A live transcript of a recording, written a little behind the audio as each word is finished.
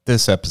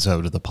This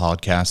episode of the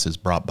podcast is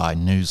brought by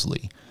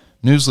Newsly.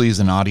 Newsly is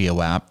an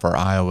audio app for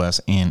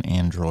iOS and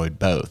Android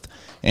both,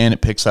 and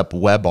it picks up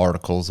web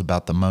articles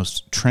about the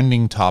most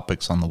trending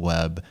topics on the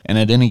web, and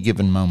at any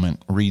given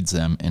moment reads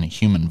them in a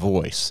human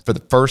voice. For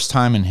the first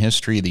time in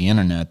history of the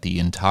internet, the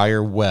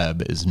entire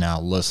web is now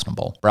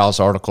listenable. Browse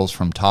articles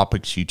from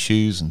topics you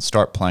choose and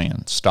start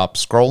playing. Stop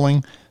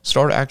scrolling,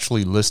 start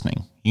actually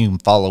listening. You can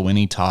follow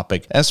any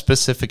topic as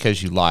specific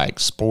as you like: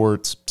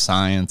 sports,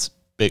 science,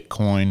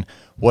 Bitcoin,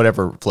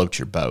 whatever floats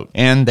your boat.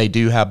 And they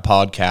do have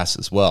podcasts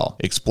as well.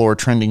 Explore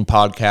trending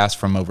podcasts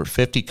from over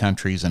 50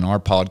 countries, and our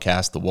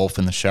podcast, The Wolf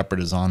and the Shepherd,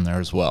 is on there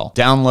as well.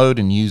 Download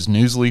and use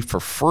Newsly for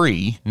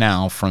free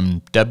now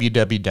from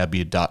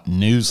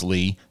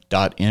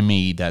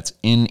www.newsly.me. That's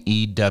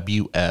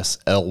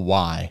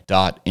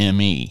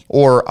NEWSLY.me.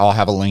 Or I'll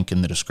have a link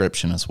in the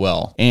description as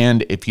well.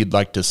 And if you'd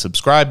like to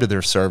subscribe to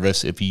their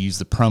service, if you use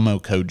the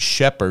promo code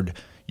SHEPHERD,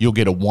 you'll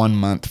get a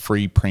 1-month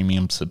free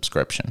premium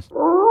subscription.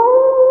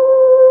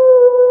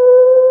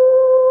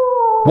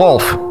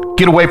 Wolf,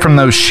 get away from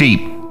those sheep.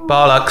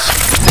 Bollocks.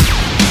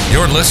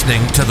 You're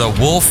listening to the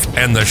Wolf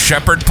and the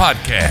Shepherd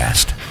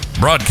podcast,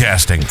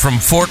 broadcasting from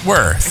Fort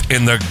Worth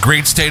in the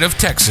great state of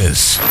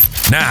Texas.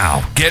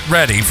 Now, get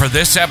ready for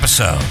this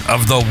episode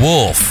of the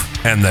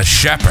Wolf and the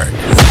Shepherd.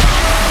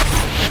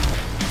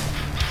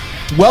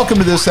 Welcome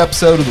to this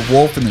episode of the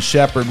Wolf and the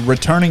Shepherd.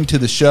 Returning to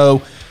the show,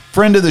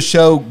 friend of the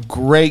show,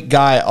 great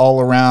guy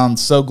all around.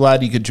 So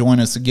glad you could join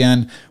us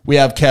again. We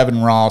have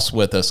Kevin Ross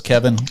with us.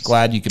 Kevin,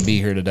 glad you could be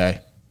here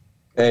today.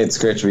 Hey, it's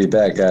great to be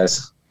back,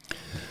 guys.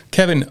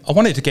 Kevin, I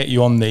wanted to get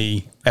you on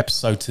the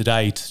episode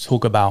today to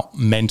talk about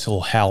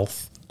mental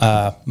health,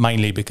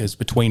 mainly because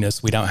between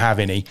us, we don't have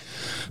any.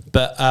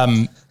 But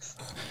I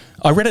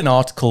read an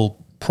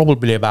article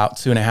probably about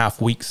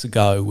 2.5 weeks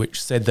ago, which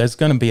said there's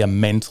going to be a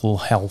mental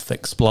health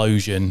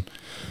explosion.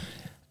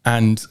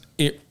 And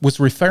it was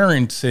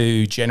referring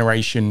to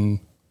Generation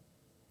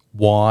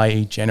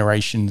Y,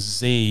 Generation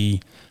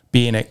Z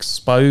being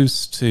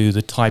exposed to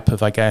the type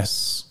of, I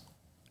guess,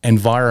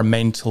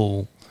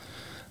 environmental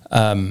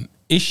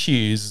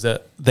issues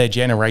that their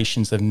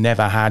generations have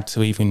never had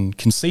to even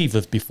conceive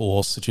of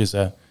before, such as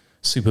a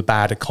super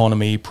bad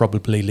economy,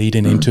 probably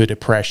leading into a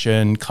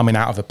depression, coming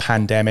out of a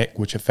pandemic,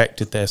 which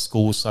affected their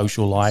school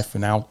social life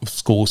and out of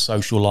school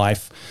social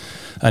life,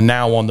 and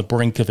now on the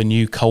brink of a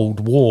new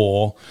Cold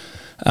War.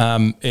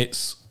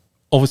 It's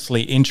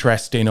obviously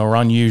interesting or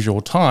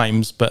unusual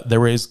times, but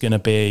there is going to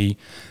be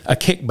a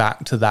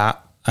kickback to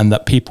that, and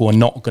that people are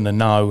not going to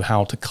know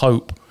how to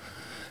cope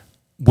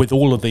with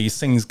all of these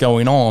things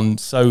going on.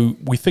 So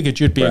we figured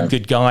you'd be a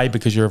good guy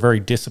because you're a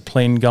very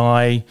disciplined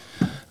guy.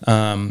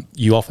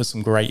 You offer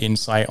some great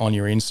insight on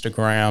your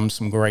Instagram,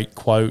 some great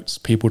quotes,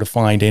 people to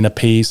find inner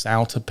peace,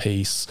 outer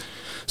peace.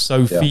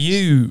 So for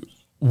you,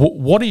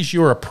 what is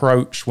your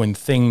approach when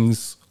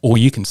things, or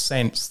you can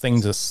sense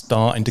things are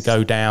starting to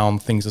go down,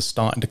 things are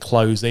starting to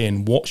close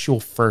in? What's your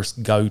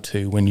first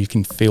go-to when you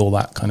can feel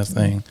that kind of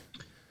thing?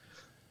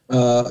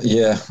 I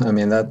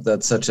mean,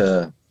 that's such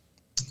a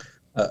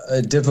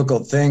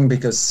difficult thing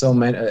because so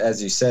many,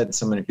 as you said,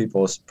 so many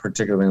people,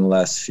 particularly in the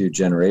last few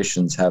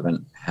generations,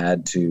 haven't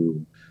had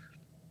to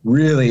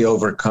really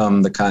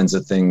overcome the kinds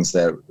of things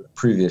that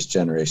previous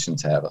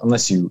generations have,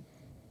 unless you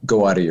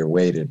go out of your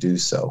way to do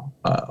so,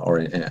 or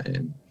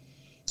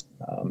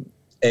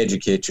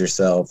educate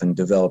yourself and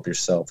develop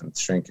yourself and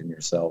strengthen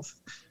yourself.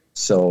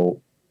 So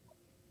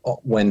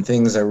when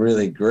things are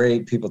really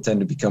great, people tend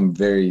to become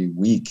very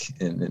weak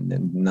and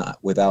not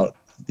without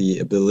the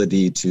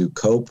ability to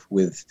cope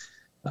with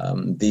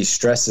these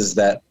stresses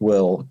that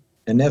will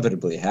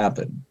inevitably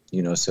happen.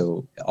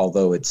 So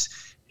although it's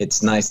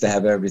nice to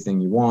have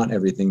everything you want,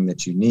 everything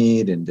that you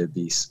need, and to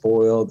be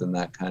spoiled and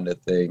that kind of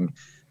thing,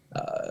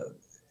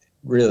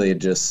 really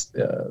just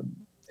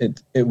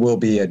it will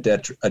be a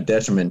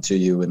detriment to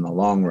you in the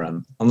long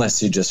run,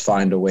 unless you just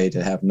find a way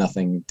to have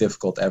nothing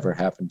difficult ever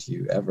happen to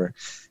you ever.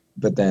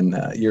 But then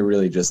you're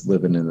really just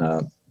living in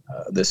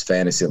this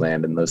fantasy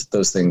land, and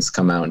those things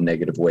come out in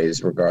negative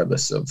ways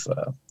regardless of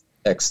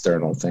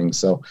external things.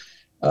 So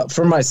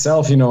for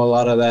myself, all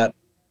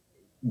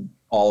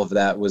of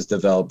that was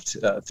developed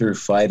through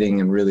fighting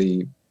and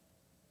really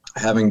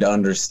having to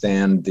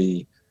understand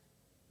the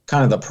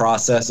kind of the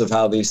process of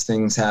how these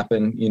things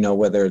happen,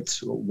 whether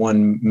it's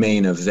one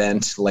main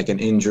event like an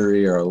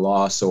injury or a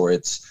loss, or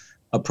it's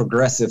a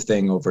progressive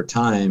thing over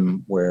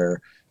time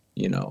where,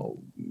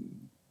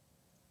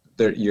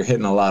 you're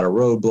hitting a lot of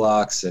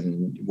roadblocks,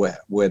 and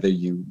whether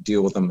you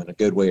deal with them in a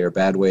good way or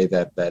bad way,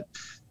 that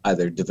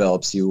either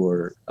develops you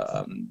or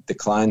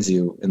declines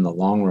you in the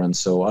long run.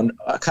 So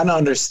kind of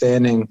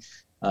understanding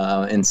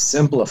and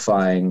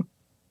simplifying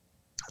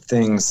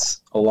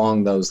things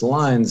along those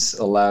lines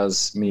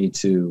allows me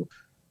to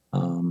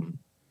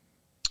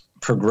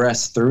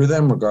progress through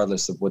them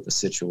regardless of what the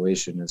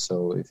situation is.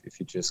 So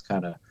if you just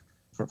kind of,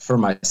 for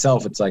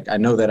myself, it's like I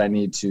know that I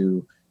need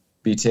to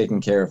be taking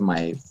care of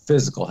my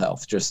physical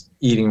health, just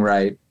eating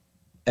right,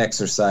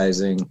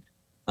 exercising,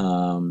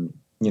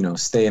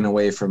 staying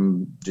away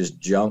from just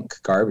junk,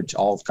 garbage,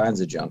 all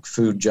kinds of junk,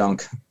 food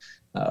junk,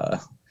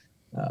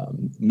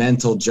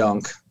 mental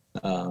junk,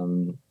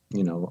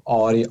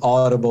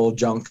 audible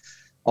junk,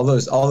 all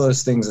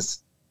those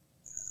things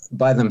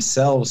by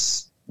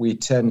themselves, we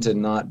tend to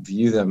not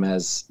view them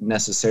as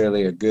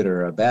necessarily a good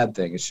or a bad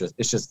thing. It's just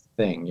a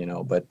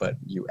thing, but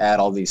you add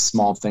all these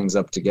small things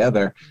up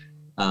together,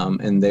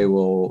 and they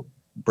will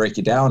break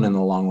you down in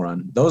the long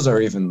run. Those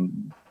are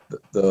even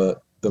the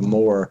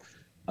more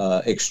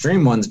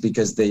extreme ones,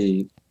 because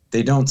they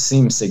don't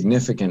seem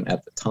significant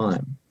at the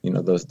time.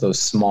 Those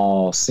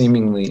small,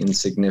 seemingly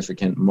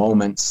insignificant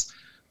moments,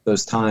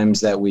 those times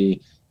that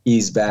we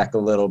ease back a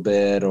little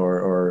bit,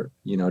 or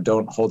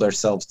don't hold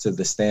ourselves to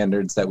the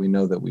standards that we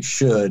know that we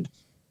should.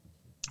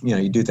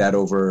 You do that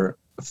over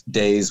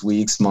days,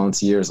 weeks,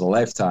 months, years, a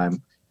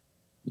lifetime.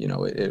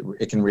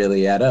 It can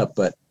really add up.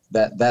 But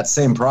that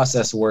same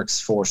process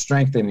works for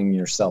strengthening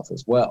yourself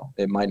as well.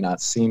 It might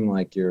not seem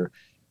like you're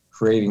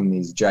creating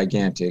these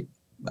gigantic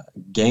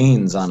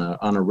gains on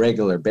a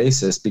regular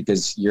basis,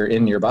 because you're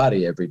in your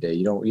body every day.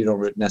 You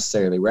don't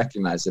necessarily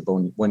recognize it, but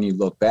when you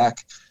look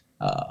back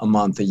a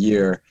month, a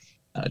year,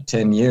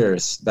 10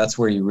 years, that's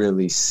where you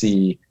really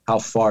see how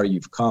far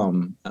you've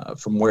come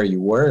from where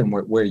you were and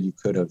where you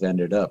could have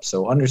ended up.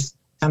 So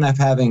kind of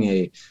having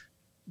a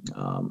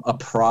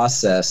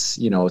process,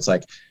 it's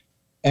like,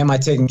 am I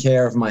taking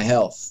care of my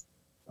health?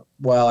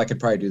 Well, I could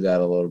probably do that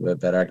a little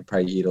bit better. I could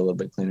probably eat a little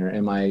bit cleaner.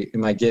 Am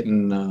I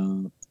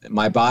getting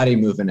my body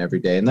moving every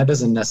day? And that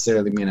doesn't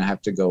necessarily mean I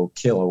have to go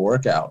kill a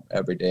workout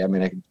every day. I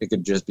mean, it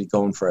could just be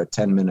going for a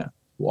 10-minute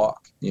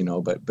walk,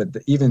 but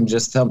even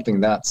just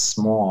something that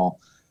small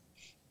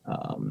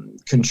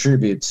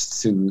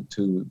contributes to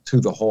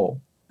the whole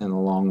in the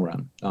long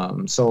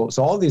run. So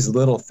all these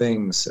little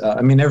things,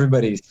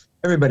 everybody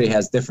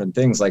has different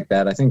things like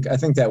that. I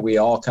think that we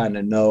all kind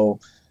of know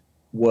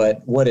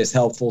what is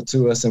helpful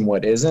to us and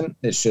what isn't.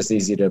 It's just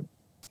easy to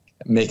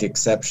make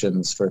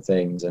exceptions for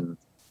things and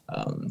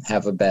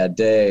have a bad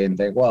day and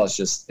think, well, it's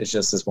just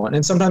this one.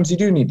 And sometimes you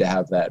do need to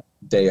have that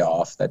day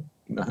off, that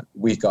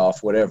week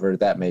off, whatever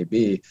that may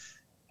be.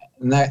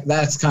 And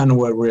that's kind of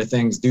where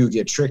things do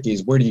get tricky,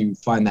 is where do you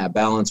find that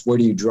balance? Where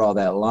do you draw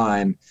that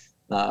line?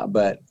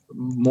 But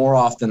more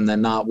often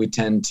than not, we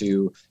tend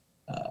to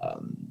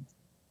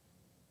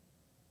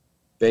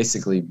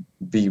basically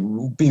be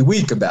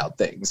weak about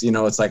things.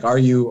 It's like, are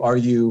you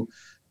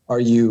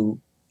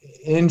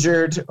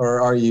injured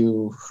or are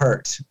you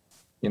hurt?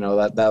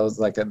 That was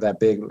like that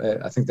big,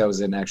 I think that was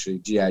in actually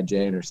G.I.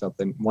 Jane or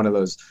something. One of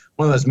those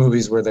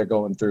movies where they're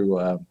going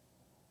through,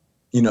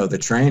 the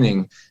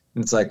training.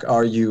 And it's like,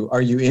 are you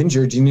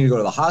injured? Do you need to go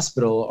to the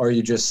hospital? Or are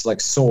you just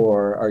like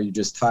sore? Are you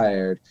just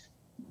tired?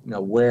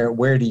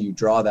 Where do you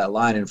draw that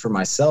line? And for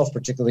myself,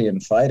 particularly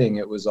in fighting,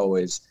 it was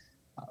always,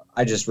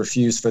 I just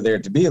refuse for there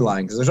to be a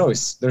line,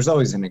 because there's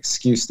always an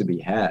excuse to be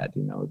had,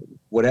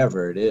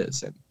 whatever it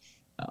is. And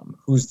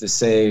who's to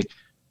say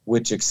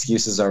which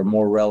excuses are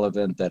more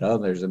relevant than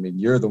others? I mean,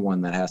 you're the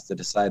one that has to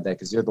decide that,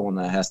 because you're the one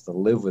that has to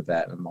live with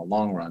that in the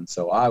long run.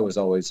 So I was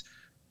always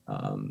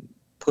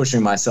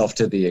pushing myself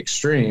to the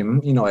extreme.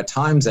 At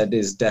times that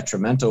is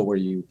detrimental, where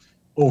you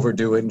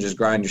overdo it and just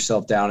grind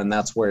yourself down. And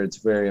that's where it's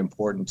very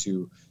important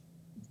to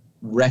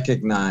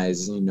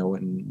recognize,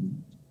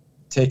 and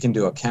take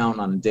into account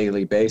on a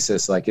daily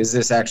basis, like, is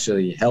this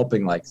actually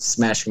helping, like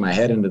smashing my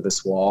head into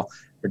this wall,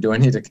 or do I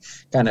need to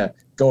kind of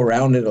go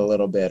around it a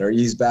little bit or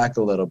ease back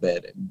a little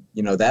bit?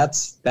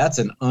 That's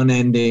an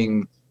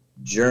unending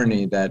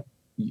journey that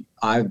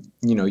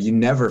you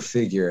never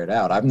figure it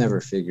out. I've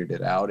never figured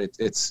it out.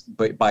 It's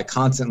by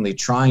constantly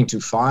trying to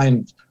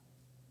find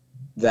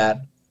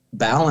that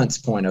balance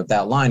point of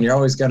that line. You're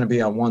always going to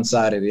be on one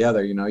side or the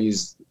other.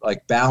 Use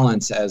like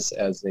balance as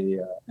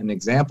an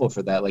example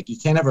for that. Like, you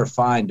can't ever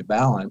find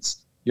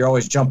balance. You're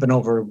always jumping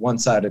over one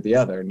side or the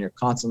other, and you're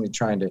constantly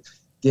trying to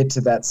get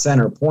to that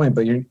center point.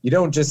 But you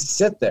don't just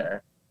sit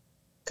there,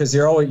 because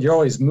you're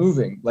always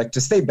moving. Like, to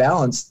stay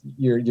balanced,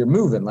 you're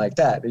moving like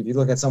that. If you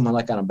look at someone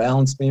like on a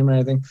balance beam or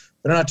anything,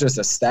 they're not just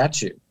a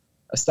statue.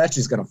 A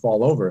statue's going to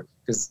fall over,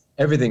 because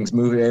everything's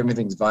moving,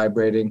 everything's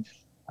vibrating.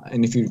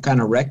 And if you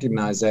kind of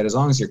recognize that, as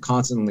long as you're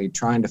constantly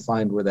trying to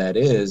find where that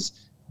is,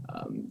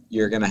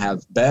 you're going to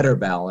have better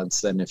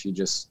balance than if you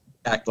just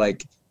act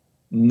like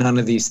none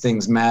of these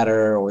things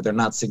matter, or they're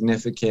not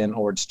significant,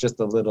 or it's just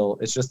a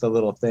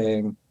little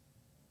thing.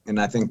 And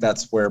I think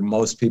that's where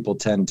most people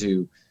tend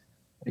to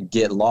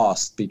get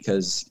lost,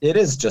 because it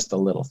is just a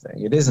little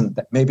thing.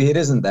 Maybe it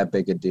isn't that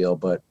big a deal,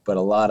 but a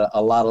lot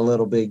of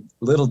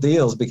little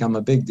deals become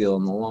a big deal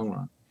in the long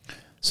run.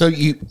 So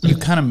you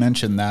kind of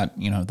mentioned that,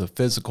 the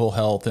physical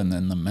health and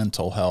then the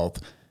mental health.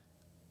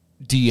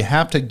 Do you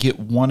have to get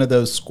one of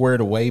those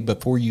squared away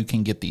before you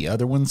can get the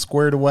other one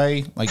squared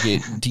away? Like,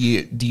 do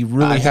you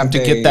really have to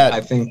get that?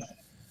 I think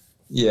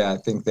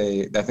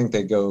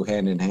they go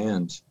hand in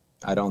hand.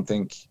 I don't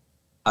think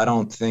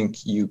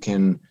you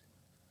can.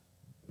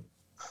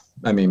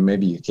 I mean,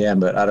 maybe you can,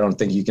 but I don't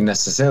think you can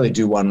necessarily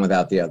do one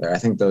without the other. I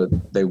think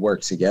they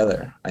work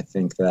together. I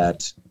think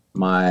that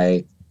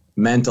my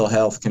mental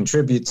health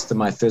contributes to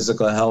my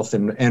physical health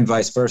and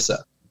vice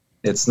versa.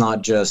 It's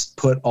not just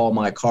put all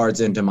my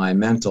cards into my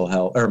mental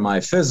health or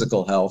my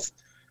physical health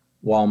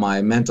while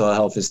my mental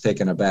health is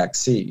taking a back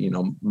seat. You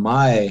know,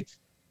 my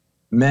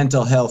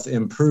mental health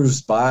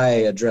improves by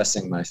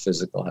addressing my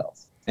physical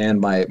health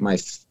and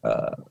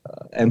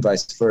and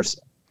vice versa.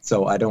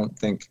 So I don't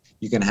think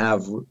you can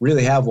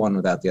really have one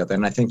without the other.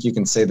 And I think you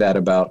can say that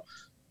about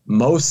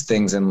most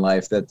things in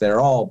life, that they're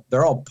all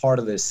part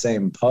of this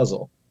same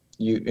puzzle.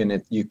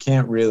 You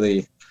can't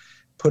really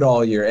put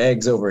all your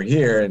eggs over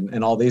here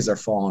and all these are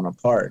falling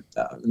apart.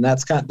 And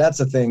that's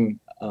a thing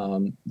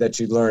that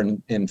you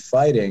learn in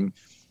fighting.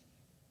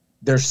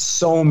 There's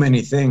so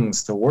many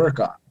things to work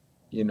on.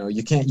 You know,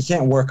 you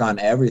can't work on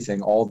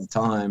everything all the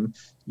time.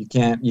 You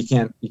can't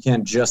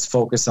just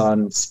focus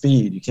on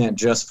speed. You can't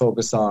just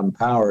focus on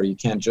power. You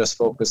can't just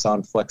focus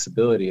on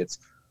flexibility. It's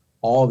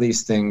all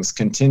these things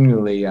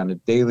continually on a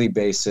daily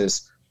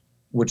basis,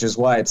 which is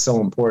why it's so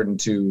important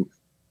to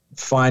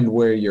find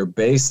where your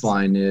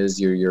baseline is,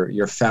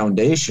 your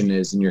foundation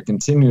is, and you're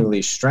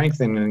continually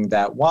strengthening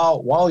that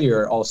while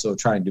you're also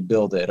trying to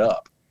build it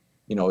up.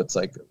 You know, it's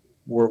like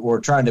we're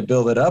trying to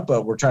build it up,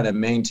 but we're trying to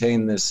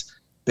maintain this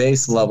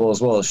base level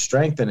as well as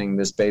strengthening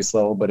this base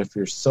level. But if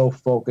you're so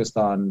focused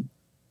on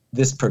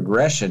this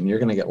progression, you're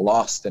going to get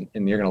lost and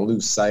you're going to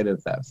lose sight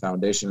of that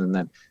foundation, and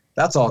then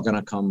that's all going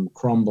to come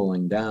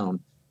crumbling down.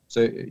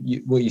 So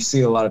what you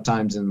see a lot of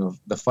times in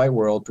the fight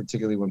world,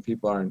 particularly when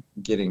people aren't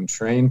getting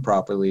trained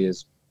properly,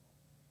 is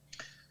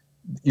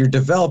you're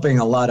developing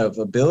a lot of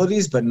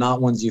abilities, but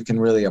not ones you can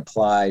really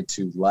apply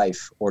to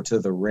life or to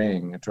the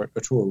ring or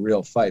to a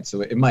real fight. So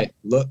it might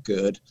look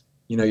good.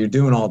 You know, you're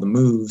doing all the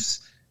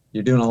moves,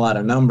 you're doing a lot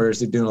of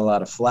numbers, you're doing a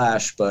lot of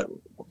flash, but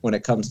when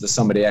it comes to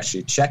somebody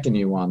actually checking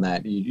you on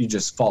that, you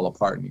just fall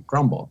apart and you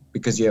crumble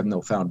because you have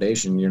no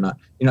foundation. You're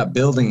not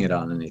building it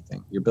on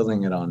anything. You're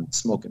building it on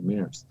smoke and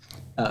mirrors.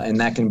 And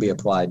that can be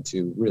applied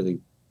to really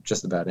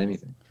just about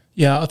anything.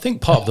 Yeah, I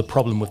think part of the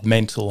problem with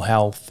mental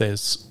health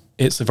is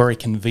it's a very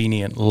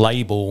convenient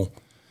label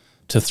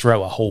to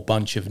throw a whole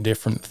bunch of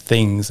different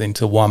things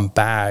into one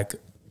bag.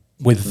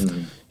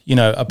 With, you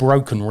know, a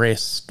broken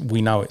wrist,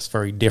 we know it's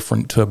very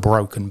different to a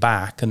broken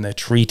back, and they're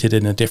treated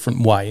in a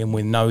different way. And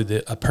we know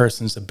that a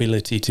person's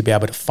ability to be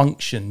able to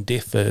function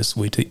differs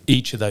with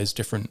each of those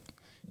different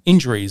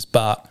injuries.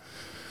 But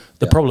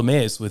the problem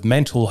is with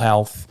mental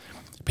health,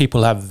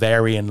 people have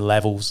varying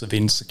levels of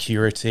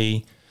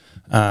insecurity.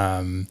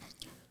 And,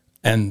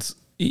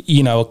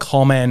 you know, a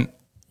comment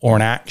or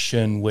an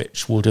action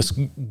which will just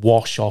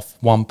wash off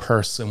one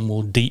person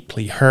will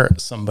deeply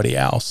hurt somebody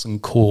else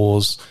and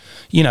cause,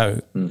 you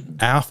know,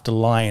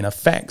 afterlying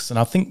effects. And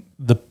I think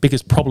the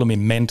biggest problem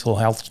in mental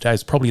health today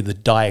is probably the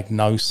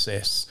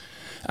diagnosis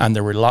and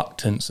the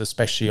reluctance,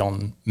 especially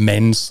on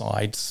men's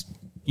sides,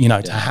 you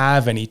know, to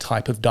have any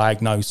type of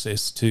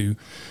diagnosis to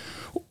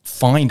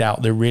find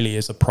out there really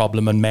is a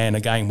problem. And men,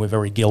 again, we're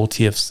very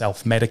guilty of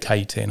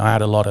self-medicating. I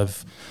had a lot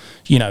of,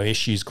 you know,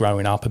 issues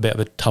growing up, a bit of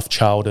a tough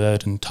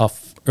childhood and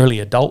tough early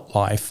adult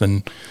life.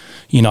 And,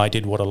 you know, I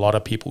did what a lot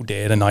of people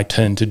did, and I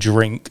turned to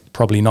drink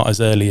probably not as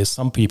early as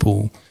some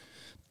people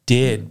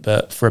did,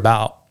 but for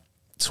about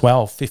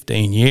 12,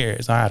 15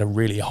 years, I had a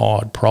really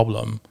hard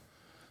problem,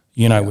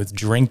 you know, with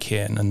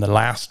drinking. And the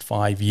last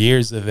 5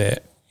 years of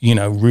it, you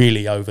know,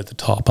 really over the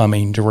top. I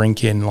mean,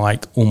 drinking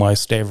like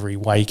almost every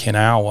waking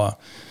hour.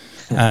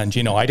 And,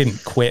 you know, I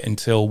didn't quit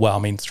until, well, I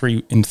mean,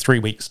 in 3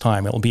 weeks'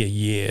 time, it'll be a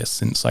year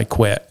since I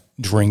quit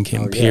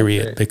drinking,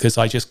 period, because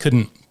I just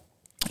couldn't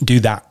do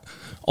that.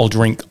 I'll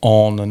drink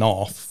on and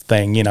off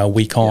thing, you know, a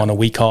week on, a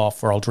week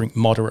off, or I'll drink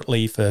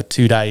moderately for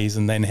 2 days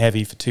and then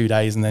heavy for 2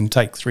 days and then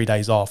take 3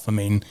 days off. I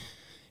mean,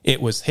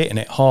 it was hitting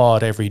it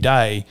hard every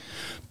day,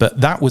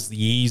 but that was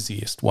the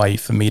easiest way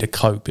for me to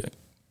cope. It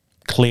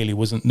clearly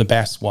wasn't the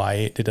best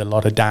way. It did a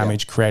lot of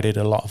damage, created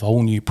a lot of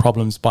whole new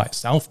problems by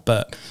itself,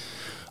 but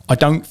I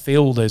don't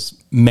feel there's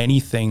many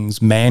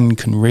things men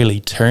can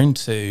really turn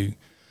to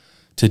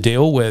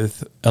deal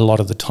with a lot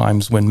of the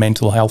times when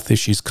mental health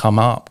issues come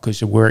up,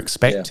 because we're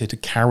expected to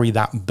carry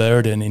that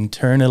burden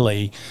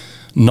internally,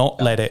 not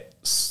let it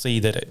see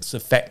that it's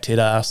affected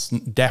us,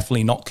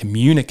 definitely not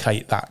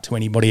communicate that to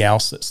anybody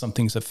else that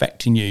something's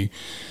affecting you.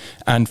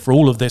 And for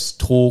all of this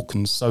talk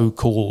and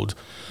so-called,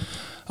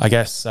 I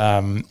guess,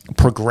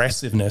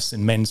 progressiveness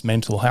in men's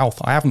mental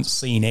health, I haven't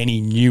seen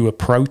any new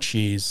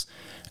approaches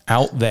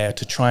out there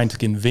to trying to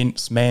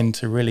convince men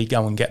to really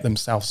go and get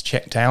themselves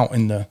checked out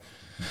in the,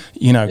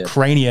 you know,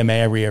 cranium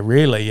area,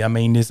 really. I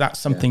mean, is that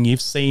something you've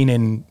seen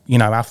in, you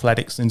know,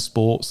 athletics and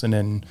sports and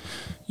in,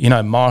 you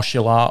know,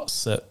 martial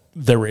arts, that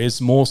there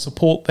is more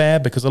support there?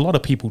 Because a lot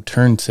of people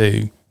turn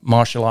to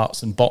martial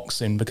arts and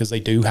boxing because they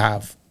do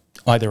have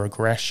either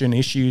aggression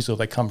issues or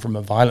they come from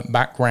a violent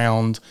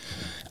background,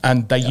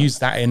 and they use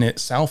that in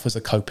itself as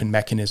a coping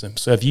mechanism.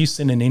 So have you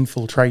seen an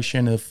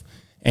infiltration of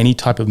any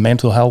type of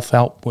mental health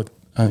help with,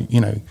 you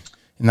know,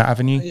 in that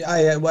avenue?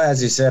 Well,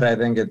 as you said, I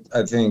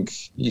think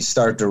you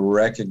start to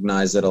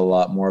recognize it a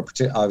lot more.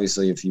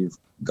 Obviously, if you've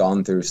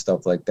gone through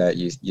stuff like that,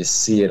 you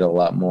see it a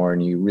lot more,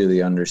 and you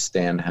really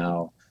understand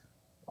how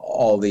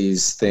all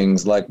these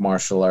things like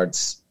martial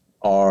arts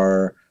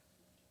are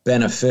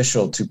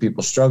beneficial to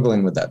people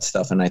struggling with that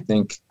stuff. And I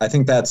think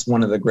that's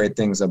one of the great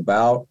things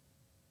about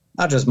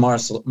not just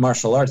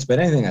martial arts, but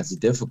anything that's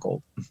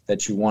difficult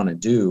that you want to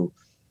do.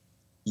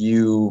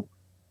 You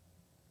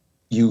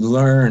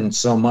learn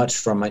so much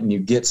from it, and you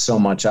get so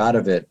much out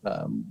of it.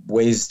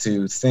 Ways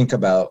to think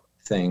about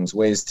things,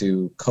 ways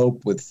to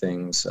cope with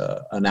things,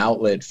 an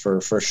outlet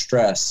for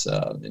stress.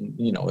 And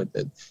you know,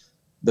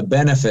 the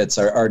benefits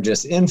are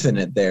just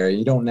infinite there.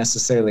 You don't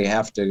necessarily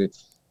have to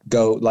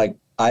go, like,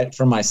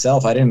 for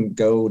myself, I didn't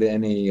go to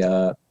any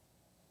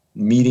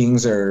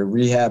meetings or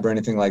rehab or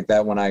anything like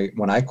that when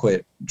I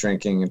quit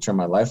drinking and turned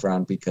my life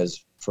around,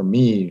 because for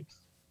me,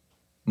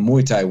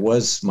 Muay Thai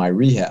was my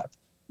rehab,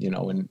 you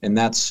know, and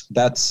that's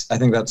I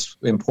think that's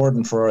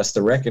important for us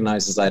to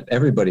recognize, is that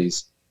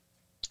everybody's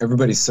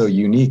so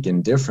unique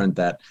and different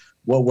that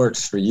what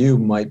works for you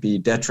might be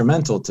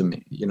detrimental to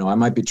me. You know, I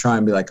might be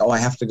trying to be like, oh, I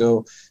have to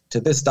go to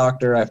this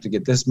doctor, I have to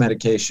get this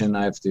medication,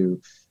 I have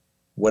to,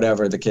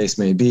 whatever the case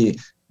may be.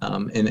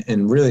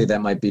 And really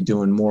that might be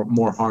doing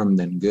more harm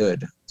than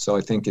good. So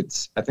I think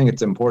it's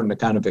important to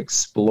kind of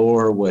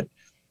explore what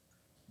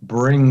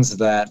brings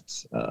that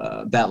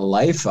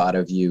life out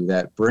of you,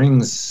 that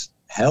brings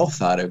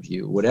health out of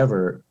you,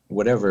 whatever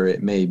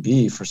it may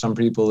be. For some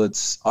people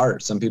it's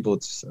art, some people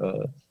it's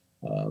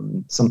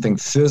something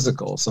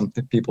physical, some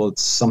people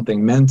it's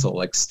something mental,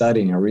 like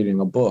studying or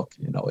reading a book.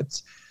 You know,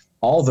 it's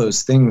all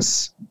those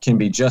things can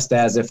be just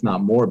as, if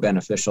not more,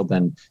 beneficial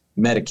than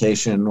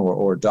medication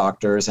or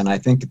doctors. And I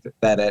think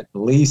that at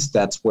least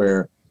that's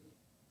where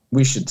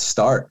we should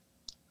start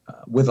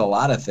with a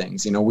lot of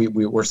things. You know,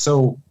 we're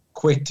so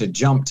quick to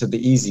jump to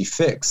the easy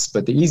fix,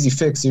 but the easy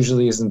fix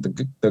usually isn't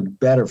the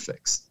better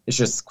fix. It's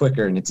just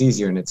quicker and it's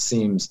easier and it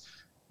seems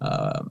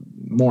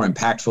more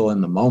impactful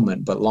in the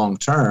moment, but long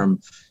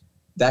term,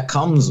 that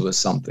comes with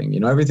something. You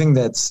know, everything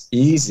that's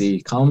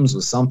easy comes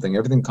with something.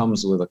 Everything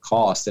comes with a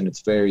cost, and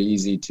it's very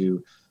easy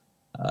to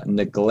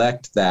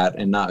neglect that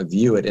and not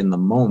view it in the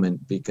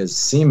moment, because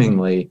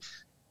seemingly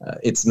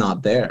it's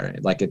not there.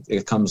 Like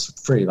it comes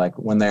free. Like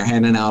when they're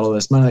handing out all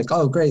this money, like,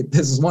 oh, great,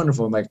 this is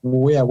wonderful. I'm like,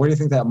 well, yeah, where do you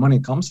think that money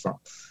comes from?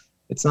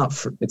 It's not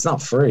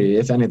free.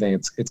 If anything,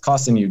 it's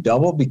costing you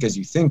double because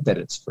you think that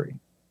it's free.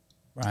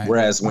 Right.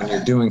 Whereas when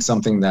you're doing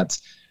something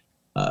that's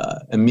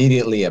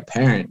immediately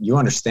apparent, you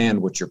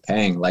understand what you're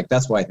paying. Like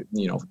that's why,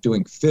 you know,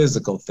 doing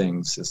physical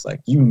things is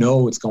like, you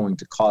know, it's going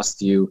to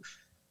cost you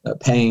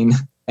pain,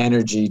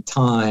 energy,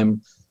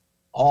 time,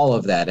 all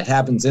of that. It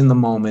happens in the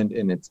moment,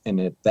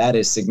 and that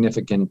is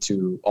significant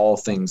to all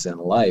things in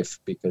life,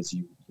 because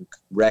you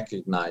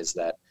recognize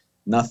that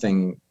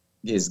nothing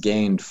is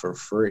gained for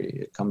free.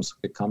 It comes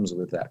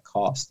with that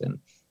cost. And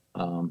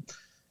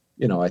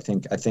you know, I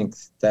think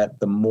that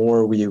the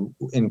more we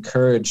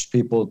encourage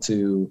people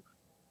to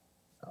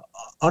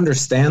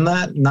understand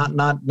that,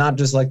 not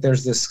just like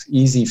there's this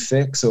easy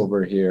fix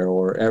over here,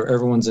 or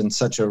everyone's in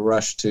such a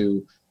rush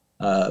to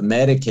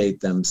medicate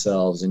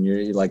themselves, and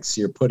you're like, so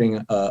you're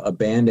putting a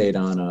Band-Aid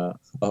on a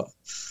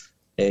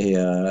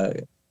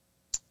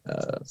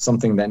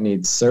something that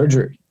needs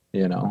surgery,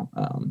 you know,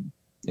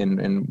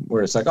 and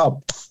where it's like,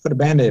 oh, put a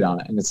Band-Aid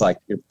on it, and it's like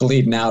you're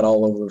bleeding out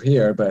all over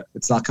here, but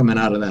it's not coming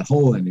out of that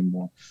hole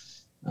anymore.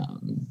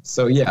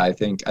 So yeah, I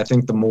think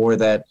the more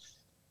that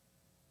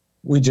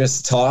we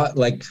just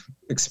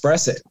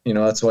express it, you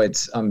know, that's why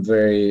I'm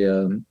very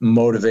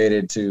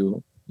motivated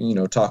to, you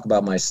know, talk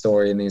about my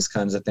story and these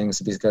kinds of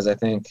things, because I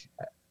think,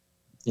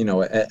 you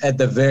know, at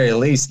the very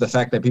least, the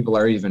fact that people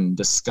are even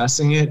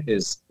discussing it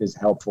is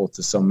helpful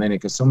to so many,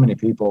 because so many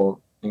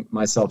people,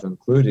 myself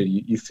included,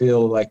 you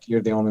feel like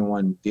you're the only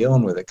one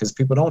dealing with it, because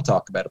people don't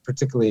talk about it,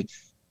 particularly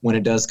when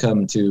it does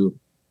come to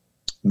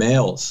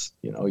males.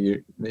 You know,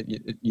 you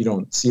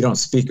don't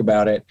speak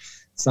about it.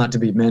 It's not to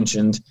be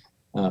mentioned.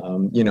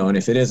 You know, and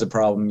if it is a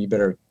problem, you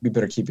better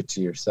keep it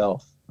to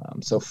yourself.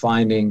 So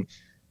finding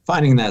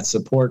that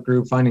support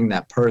group, finding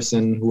that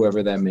person,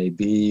 whoever that may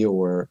be,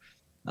 or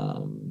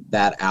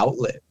that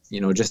outlet, you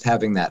know, just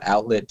having that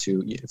outlet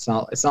to, it's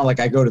not like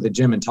I go to the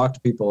gym and talk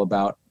to people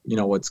about, you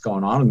know, what's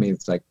going on with me.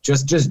 It's like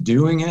just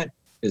doing it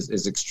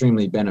is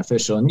extremely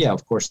beneficial. And yeah,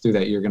 of course, through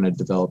that, you're going to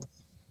develop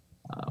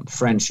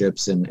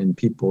friendships and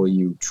people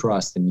you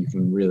trust, and you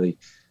can really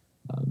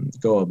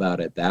go about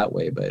it that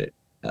way. But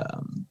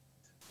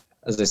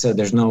as I said,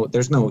 there's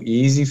no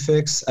easy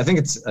fix. I think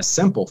it's a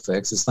simple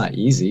fix. It's not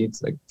easy.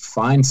 It's like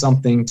find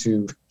something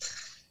to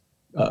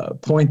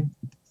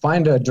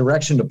find a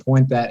direction to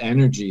point that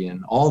energy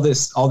in. All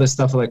this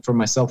stuff, like for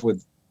myself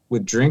with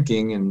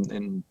drinking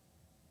and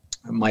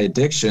my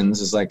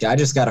addictions, is like I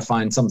just got to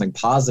find something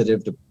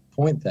positive to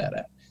point that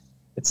at.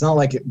 It's not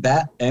like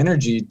that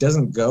energy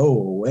doesn't go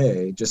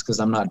away just because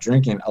I'm not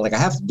drinking. Like I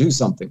have to do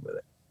something with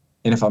it.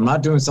 And if I'm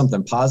not doing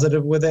something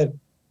positive with it,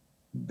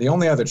 the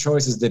only other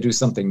choice is to do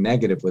something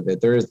negative with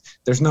it.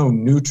 There's no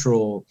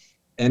neutral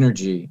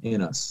energy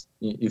in us.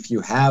 If you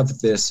have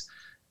this,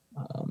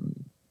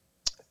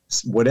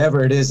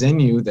 whatever it is in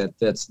you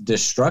that's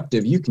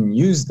destructive, you can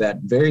use that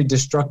very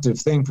destructive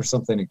thing for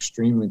something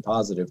extremely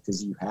positive,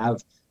 because you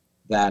have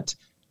that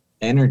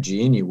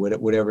energy in you,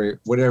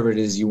 whatever it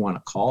is you want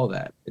to call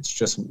that. It's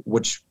just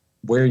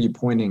where are you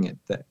pointing it?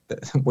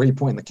 Where are you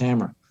pointing the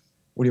camera?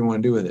 What do you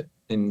want to do with it?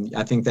 And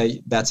I think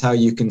that's how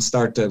you can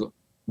start to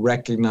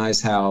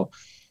recognize how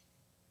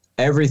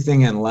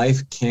everything in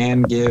life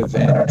can give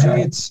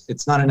energy.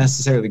 It's not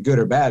necessarily good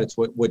or bad. It's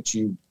what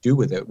you do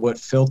with it, what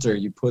filter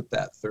you put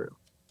that through.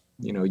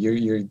 You know,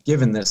 you're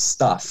given this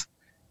stuff.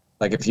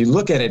 Like if you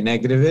look at it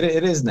negative,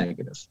 it is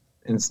negative.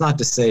 And it's not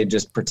to say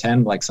just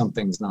pretend like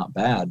something's not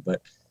bad,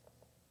 but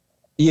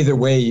either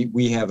way,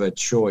 we have a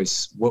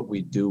choice what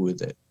we do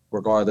with it,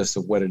 regardless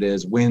of what it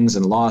is, wins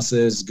and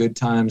losses, good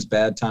times,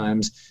 bad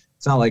times.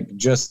 It's not like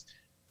just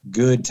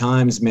good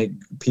times make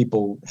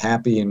people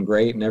happy and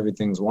great and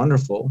everything's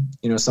wonderful.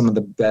 You know, some of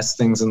the best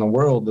things in the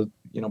world that,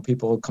 you know,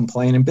 people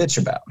complain and bitch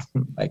about.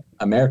 Like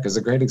America's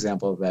a great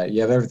example of that.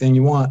 You have everything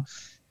you want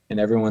and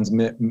everyone's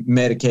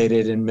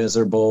medicated and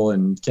miserable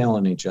and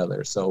killing each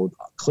other. So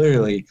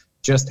clearly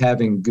just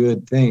having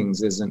good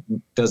things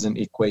doesn't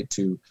equate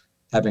to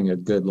having a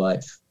good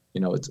life. You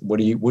know, it's what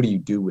do you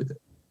do with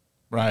it?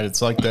 Right.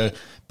 It's like the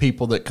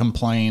people that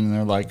complain and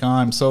they're like, oh,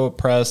 I'm so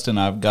oppressed and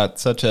I've got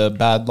such a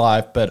bad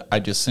life, but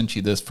I just sent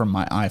you this from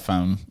my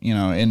iPhone, you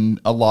know,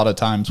 and a lot of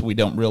times we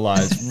don't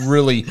realize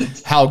really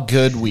how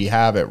good we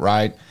have it.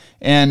 Right.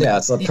 And yeah,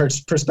 so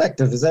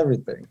perspective is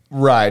everything.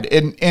 Right.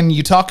 And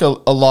you talk a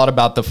lot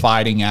about the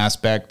fighting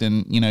aspect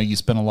and, you know, you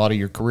spent a lot of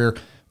your career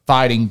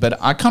fighting, but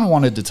I kind of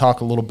wanted to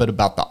talk a little bit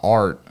about the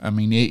art. I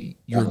mean,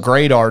 you're a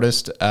great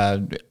artist.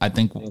 I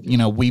think, you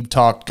know, we've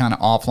talked kind of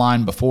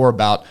offline before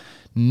about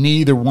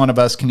neither one of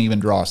us can even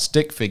draw a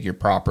stick figure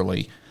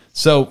properly.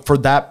 So for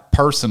that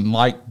person,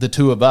 like the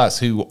two of us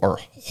who are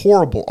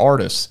horrible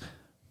artists,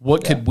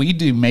 what could we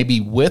do maybe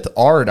with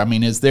art? I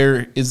mean, is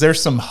there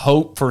some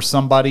hope for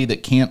somebody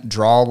that can't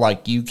draw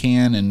like you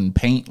can and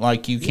paint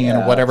like you can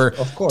or whatever,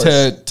 of course,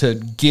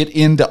 to get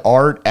into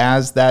art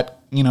as that,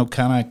 you know,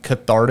 kind of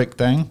cathartic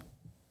thing?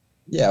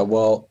 Yeah,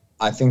 well,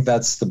 I think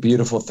that's the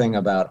beautiful thing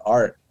about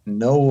art.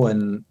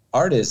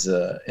 Art is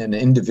an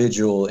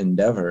individual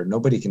endeavor.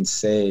 Nobody can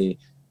say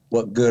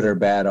what good or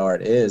bad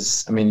art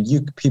is. I mean,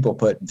 people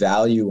put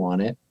value on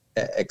it,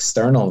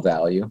 external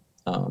value.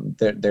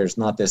 There's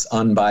not this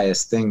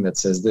unbiased thing that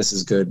says this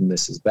is good and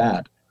this is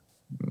bad.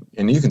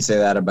 And you can say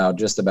that about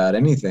just about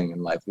anything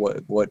in life.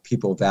 What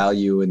people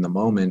value in the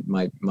moment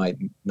might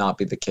not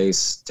be the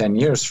case 10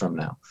 years from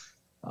now.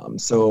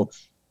 So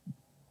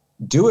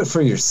do it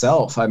for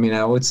yourself. I mean,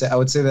 I would say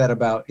that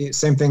about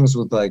same things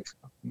with like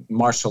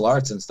martial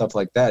arts and stuff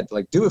like that.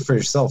 Like do it for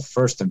yourself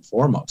first and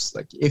foremost.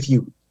 Like if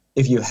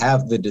you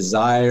have the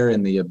desire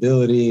and the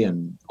ability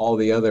and all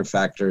the other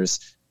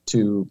factors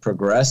to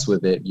progress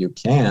with it, you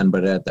can,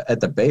 but at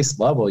the base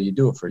level, you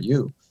do it for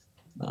you.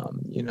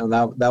 You know,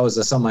 that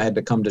was something I had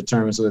to come to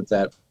terms with,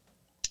 that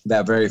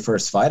very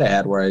first fight I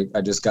had where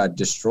I just got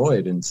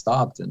destroyed and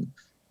stopped. And,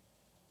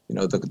 you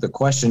know, the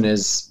question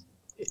is,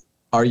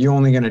 are you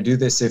only going to do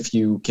this if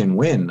you can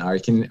win? Are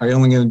you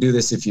only going to do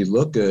this if you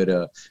look good?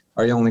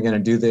 Are you only going to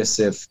do this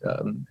if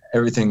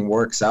everything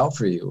works out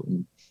for you?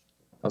 And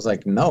I was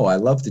like, no, I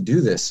love to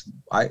do this.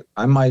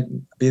 I might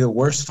be the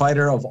worst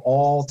fighter of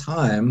all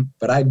time,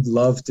 but I'd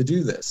love to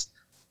do this.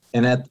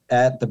 And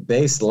at the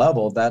base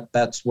level,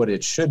 that's what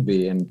it should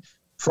be. And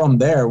from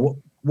there,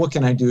 what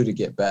can I do to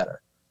get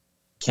better?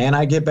 Can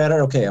I get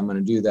better? Okay, I'm going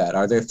to do that.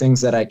 Are there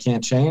things that I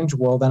can't change?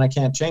 Well, then I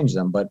can't change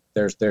them. But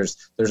there's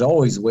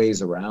always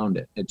ways around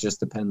it. It just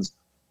depends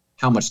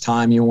how much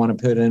time you want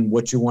to put in,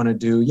 what you want to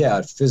do.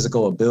 Yeah,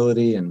 physical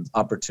ability and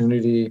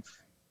opportunity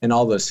and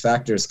all those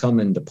factors come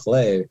into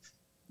play.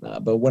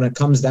 But when it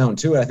comes down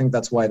to it, I think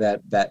that's why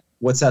that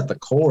what's at the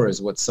core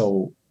is what's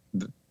so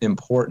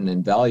important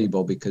and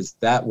valuable, because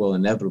that will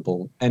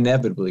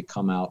inevitably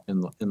come out in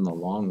the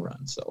long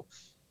run. So,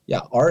 yeah,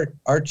 art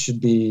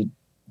should be.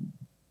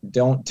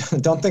 Don't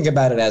think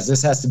about it as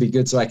this has to be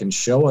good so I can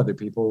show other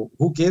people.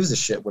 Who gives a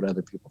shit what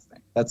other people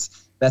think?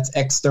 That's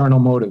external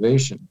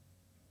motivation.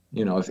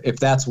 You know, if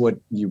that's what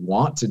you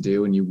want to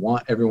do and you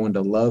want everyone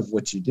to love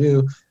what you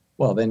do,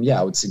 well, then, yeah,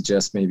 I would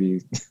suggest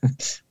maybe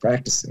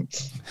practicing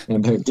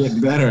and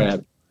getting better at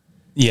it.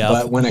 Yeah.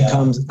 But when it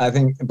comes, I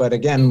think, but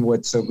again,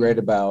 what's so great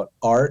about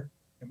art,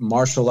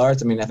 martial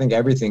arts, I mean, I think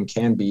everything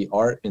can be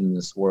art in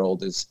this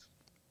world. It's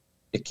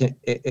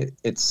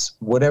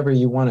whatever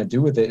you want to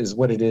do with it is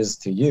what it is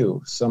to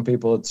you. Some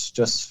people it's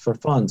just for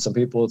fun. Some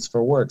people it's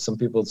for work. Some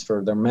people it's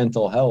for their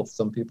mental health.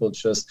 Some people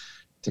it's just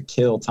to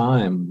kill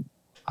time.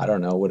 I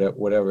don't know,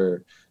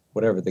 whatever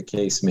the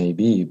case may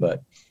be,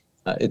 but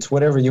it's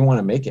whatever you want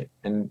to make it.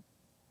 And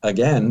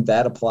again,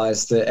 that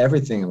applies to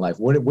everything in life.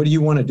 What do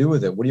you want to do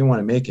with it? What do you want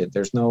to make it?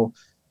 There's no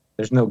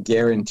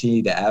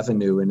guaranteed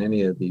avenue in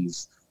any of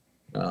these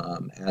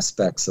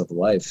aspects of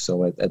life.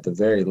 So at the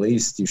very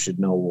least, you should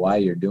know why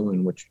you're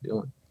doing what you're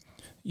doing.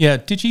 Yeah.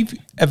 Did you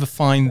ever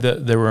find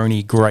that there were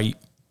any great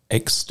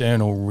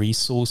external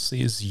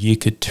resources you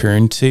could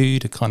turn to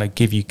kind of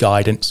give you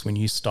guidance when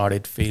you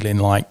started feeling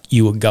like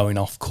you were going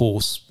off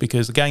course?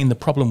 Because again, the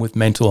problem with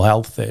mental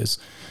health is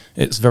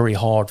it's very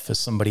hard for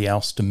somebody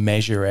else to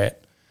measure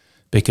it,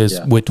 because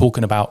we're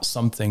talking about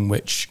something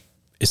which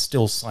is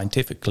still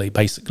scientifically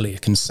basically a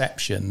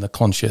conception, the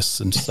conscious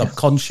and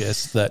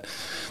subconscious, that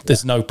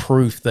there's no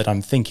proof that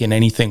I'm thinking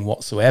anything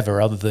whatsoever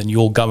other than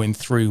you're going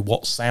through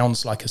what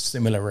sounds like a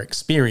similar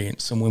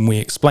experience. And when we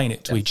explain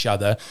it to each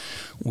other,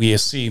 we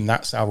assume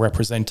that's our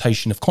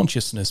representation of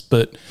consciousness.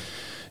 But,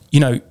 you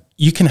know,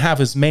 you can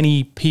have as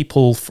many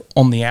people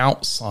on the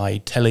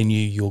outside telling you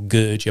you're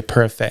good, you're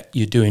perfect,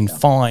 you're doing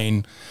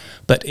fine,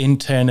 but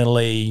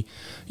internally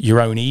your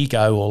own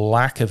ego or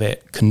lack of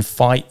it can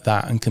fight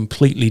that and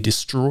completely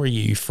destroy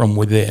you from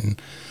within.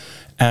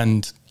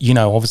 And, you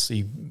know,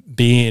 obviously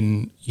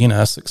being, you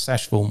know, a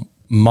successful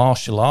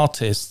martial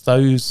artist,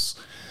 those,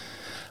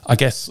 I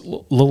guess,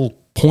 little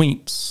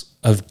points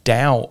of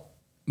doubt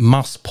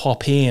must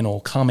pop in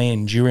or come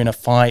in during a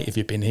fight if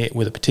you've been hit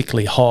with a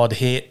particularly hard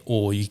hit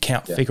or you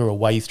can't figure a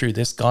way through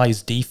this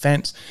guy's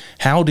defense.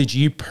 How did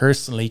you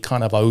personally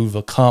kind of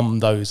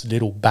overcome those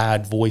little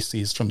bad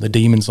voices from the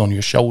demons on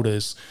your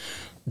shoulders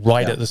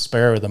at the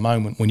spur of the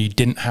moment when you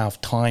didn't have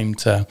time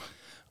to,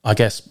 I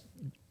guess,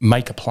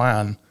 make a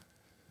plan?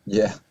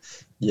 Yeah.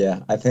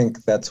 I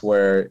think that's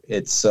where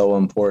it's so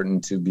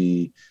important to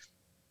be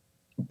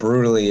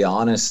brutally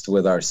honest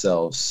with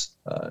ourselves,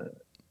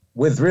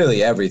 with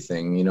really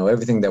everything, you know,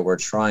 everything that we're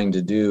trying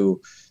to do.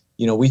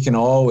 You know, we can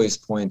always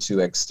point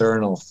to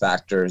external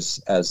factors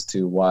as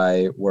to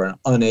why we're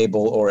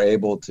unable or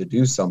able to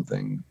do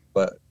something,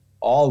 but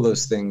all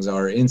those things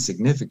are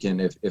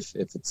insignificant if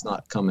it's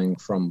not coming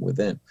from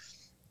within.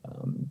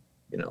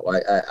 You know,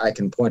 I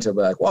can point to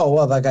like,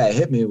 well, that guy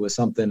hit me with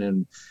something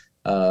and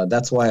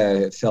that's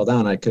why I fell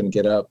down. I couldn't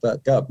get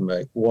back up. I'm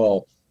like,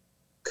 well,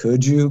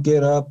 could you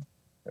get up?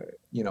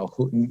 You know,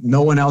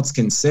 no one else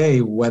can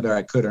say whether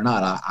I could or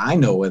not. I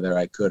know whether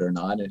I could or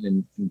not.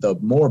 And the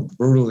more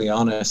brutally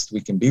honest we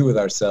can be with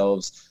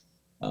ourselves,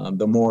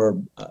 the more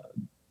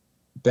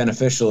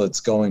beneficial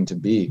it's going to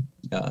be.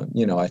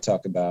 You know, I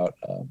talk about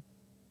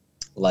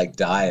like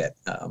diet.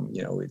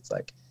 You know, it's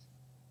like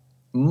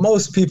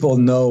most people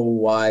know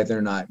why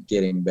they're not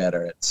getting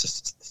better at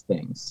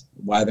things,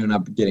 why they're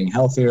not getting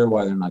healthier,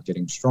 why they're not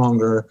getting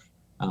stronger.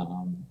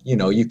 You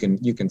know, you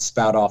can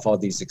spout off all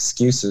these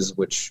excuses,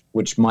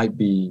 which might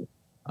be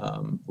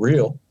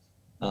real,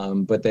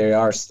 but they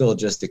are still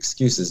just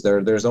excuses.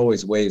 There's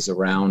always ways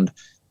around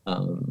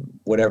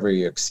whatever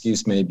your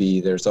excuse may be.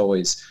 There's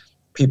always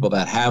people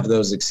that have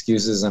those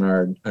excuses and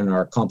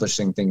are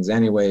accomplishing things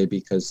anyway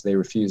because they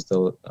refuse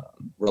to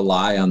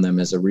rely on them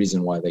as a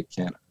reason why they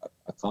can't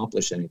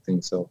accomplish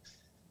anything. So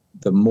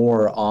the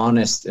more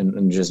honest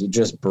and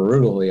just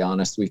brutally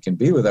honest we can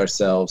be with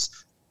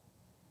ourselves,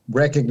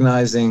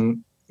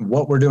 recognizing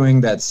what we're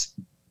doing that's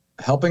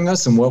helping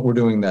us and what we're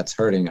doing that's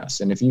hurting us.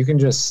 And if you can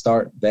just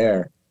start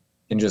there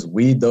and just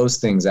weed those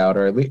things out,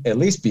 or at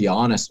least be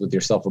honest with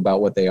yourself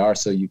about what they are,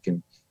 so you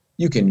can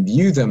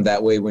view them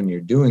that way when you're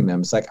doing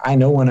them. It's like, I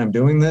know when I'm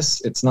doing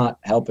this, it's not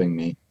helping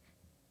me,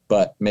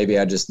 but maybe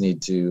I just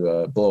need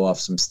to blow off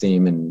some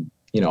steam, and,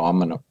 you know,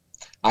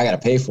 I got to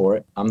pay for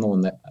it. I'm the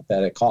one that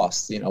it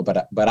costs, you know,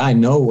 but I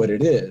know what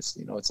it is.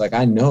 You know, it's like,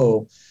 I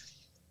know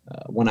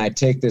when I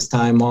take this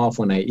time off,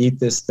 when I eat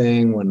this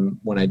thing,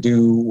 when I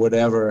do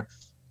whatever,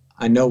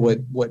 I know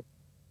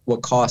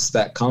what cost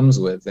that comes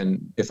with.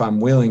 And if I'm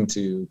willing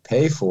to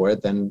pay for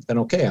it, then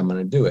okay, I'm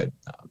going to do it.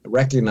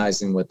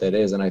 Recognizing what that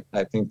is. And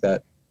I think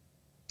that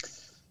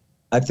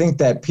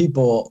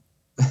people,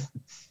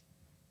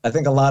 I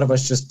think a lot of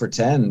us just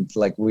pretend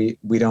like we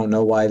don't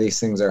know why these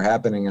things are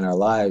happening in our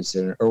lives,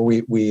 or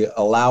we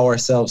allow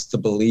ourselves to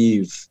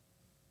believe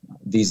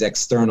these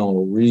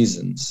external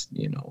reasons,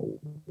 you know,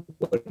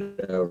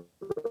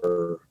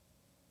 whatever,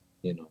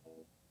 you know,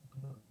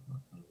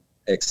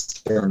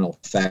 external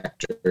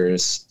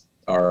factors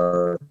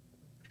are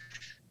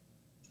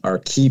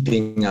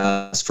keeping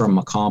us from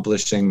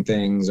accomplishing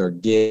things or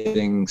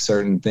getting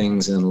certain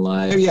things in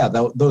life. Yeah,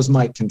 those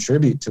might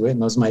contribute to it,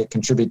 and those might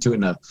contribute to it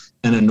in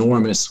an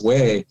enormous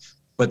way,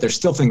 but there's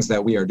still things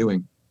that we are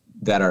doing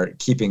that are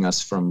keeping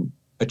us from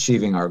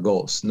achieving our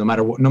goals, no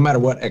matter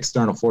what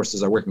external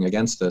forces are working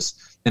against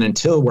us. And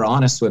until we're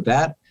honest with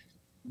that,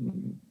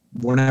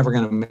 we're never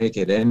going to make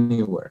it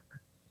anywhere.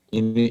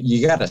 We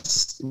got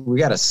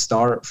to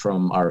start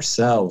from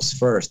ourselves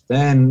first,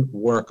 then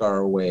work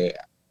our way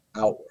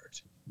outward.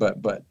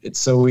 But it's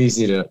so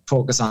easy to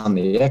focus on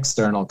the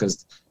external,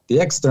 because the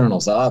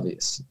external's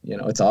obvious. You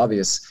know, it's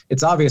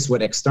obvious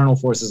what external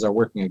forces are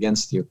working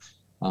against you.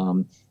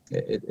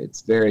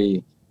 It's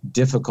very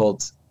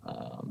difficult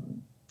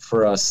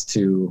for us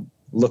to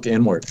look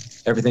inward.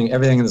 Everything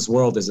in this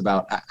world is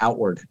about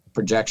outward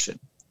projection.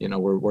 You know,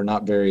 we're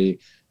not very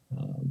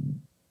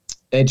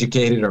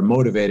educated or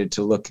motivated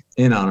to look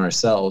in on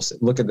ourselves,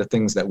 look at the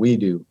things that we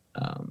do,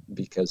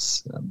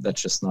 because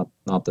that's just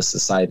not the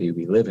society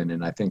we live in.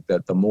 And I think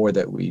that the more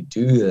that we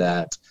do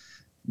that,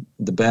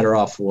 the better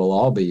off we'll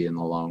all be in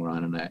the long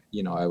run.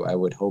 And I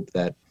would hope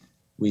that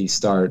we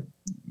start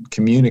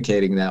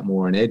communicating that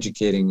more and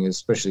educating,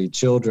 especially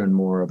children,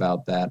 more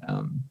about that.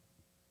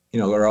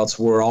 or else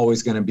we're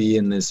always going to be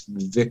in this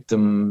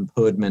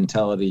victimhood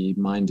mentality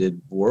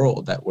minded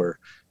world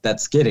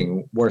that's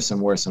getting worse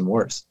and worse and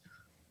worse.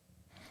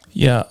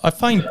 Yeah, I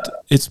find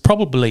it's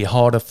probably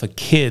harder for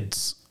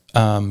kids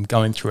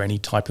going through any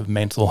type of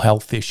mental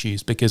health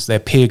issues because their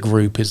peer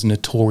group is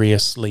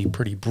notoriously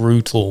pretty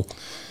brutal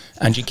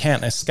and you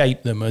can't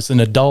escape them. As an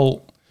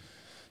adult,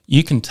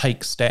 you can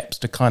take steps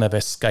to kind of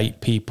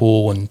escape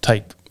people and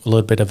take a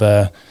little bit of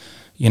a,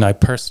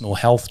 personal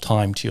health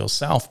time to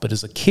yourself. But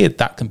as a kid,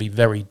 that can be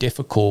very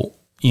difficult,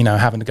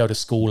 having to go to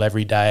school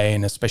every day,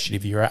 and especially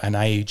if you're at an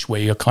age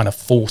where you're kind of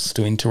forced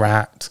to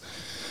interact.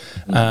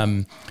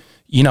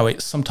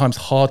 It's sometimes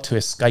hard to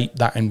escape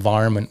that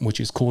environment,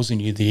 which is causing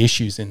you the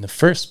issues in the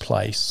first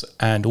place,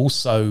 and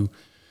also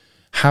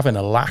having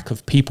a lack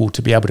of people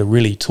to be able to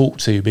really talk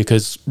to,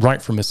 because right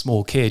from a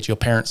small kid, your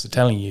parents are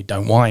telling you,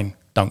 don't whine,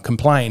 don't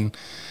complain,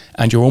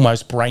 and you're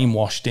almost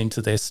brainwashed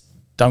into this,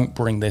 don't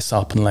bring this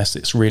up unless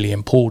it's really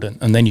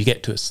important. And then you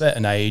get to a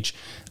certain age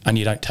and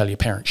you don't tell your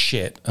parents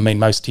shit. I mean,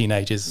 most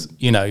teenagers,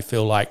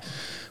 feel like,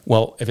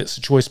 well, if it's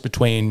a choice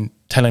between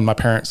telling my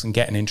parents and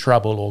getting in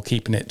trouble or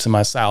keeping it to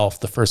myself,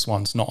 the first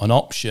one's not an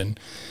option.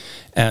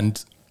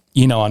 And,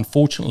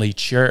 unfortunately,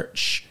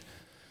 church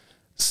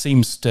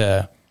seems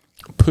to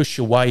push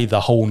away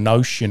the whole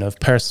notion of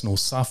personal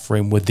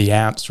suffering with the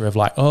answer of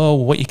like, oh,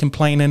 what you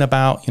complaining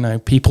about?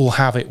 People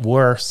have it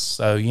worse.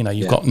 So,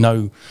 you've got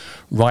no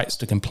rights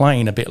to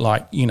complain, a bit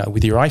like,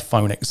 with your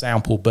iPhone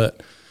example.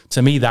 But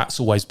to me, that's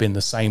always been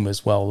the same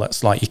as well.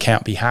 That's like, you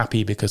can't be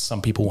happy because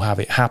some people have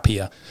it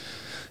happier.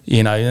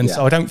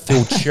 So I don't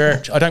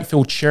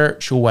feel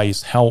church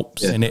always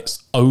helps in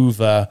its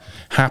over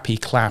happy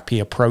clappy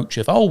approach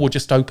of, oh, we'll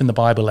just open the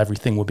Bible,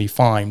 everything will be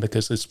fine,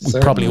 because as we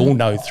probably all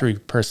know through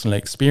personal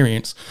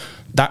experience,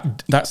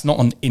 that's not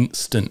an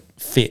instant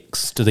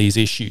fix to these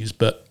issues.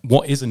 But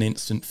what is an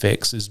instant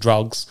fix is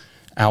drugs,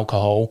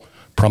 alcohol,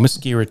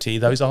 promiscuity.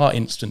 Those are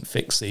instant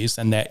fixes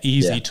and they're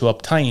easy to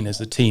obtain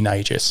as a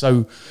teenager.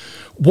 So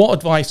what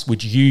advice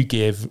would you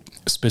give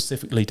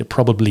specifically to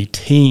probably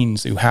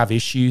teens who have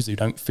issues, who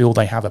don't feel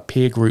they have a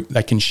peer group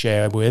they can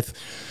share with,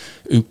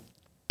 who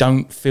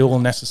don't feel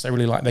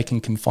necessarily like they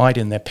can confide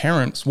in their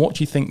parents? What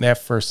do you think their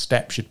first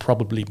step should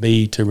probably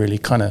be to really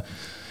kind of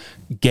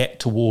get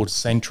towards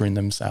centering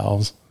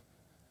themselves?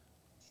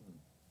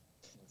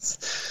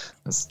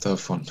 That's a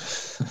tough one.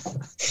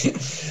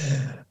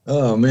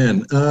 Oh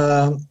man.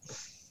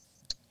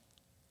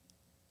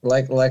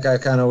 Like I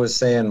kind of was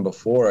saying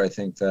before, I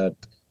think that,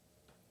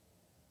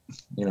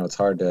 it's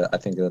hard to, I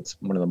think that's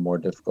one of the more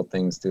difficult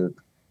things to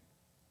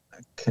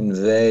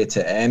convey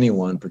to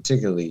anyone,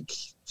 particularly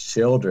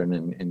children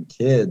and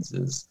kids,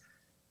 is,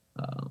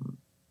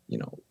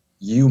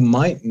 you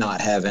might not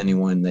have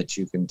anyone that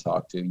you can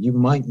talk to. You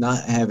might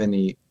not have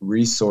any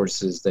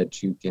resources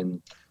that you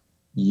can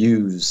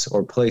use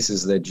or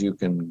places that you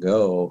can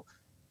go.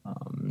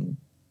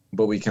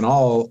 But we can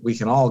all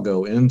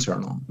go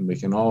internal, and we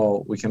can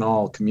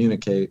all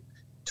communicate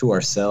to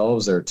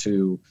ourselves or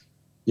to,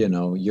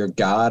 your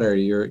God or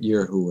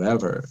your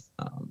whoever.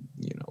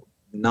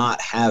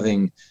 Not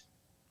having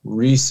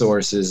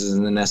resources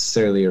isn't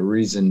necessarily a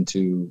reason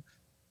to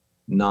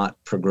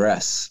not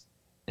progress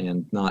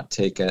and not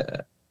take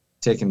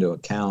into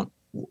account.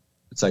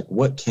 It's like,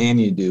 what can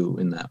you do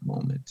in that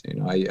moment?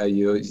 I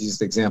use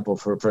the example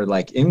for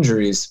like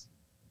injuries.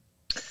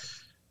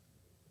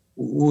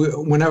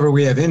 Whenever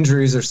we have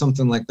injuries or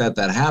something like that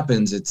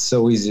happens, it's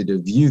so easy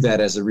to view that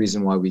as a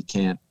reason why we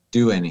can't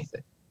do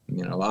anything.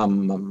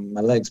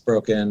 My leg's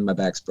broken, my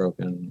back's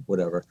broken,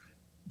 whatever.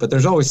 But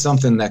there's always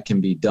something that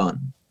can be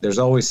done. There's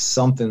always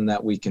something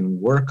that we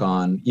can work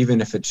on,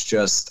 even if it's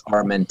just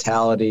our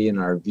mentality and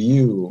our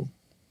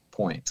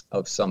viewpoint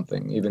of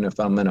something. Even if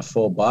I'm in a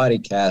full body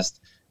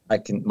cast,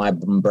 my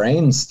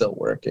brain's still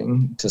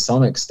working to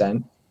some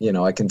extent.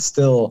 I can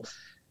still.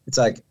 It's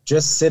like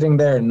just sitting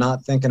there and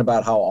not thinking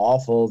about how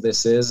awful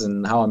this is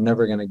and how I'm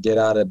never going to get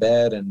out of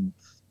bed. And,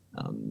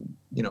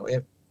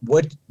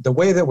 the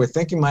way that we're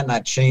thinking might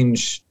not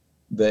change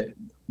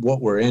what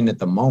we're in at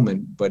the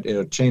moment, but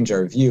it'll change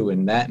our view,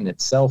 and that in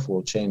itself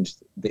will change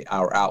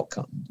our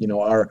outcome.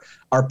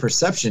 Our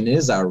perception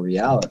is our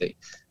reality.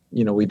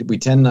 We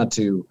tend not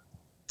to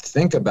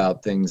think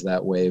about things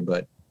that way,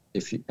 but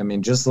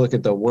just look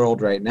at the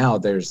world right now.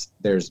 There's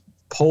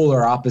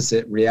polar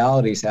opposite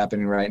realities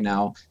happening right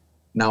now.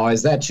 Now,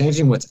 is that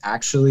changing what's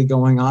actually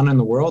going on in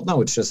the world?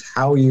 No, it's just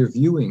how you're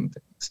viewing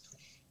things.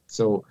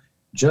 So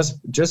just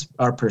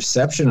our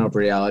perception of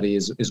reality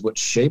is what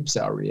shapes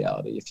our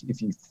reality.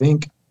 If you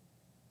think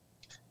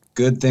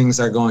good things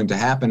are going to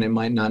happen, it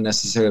might not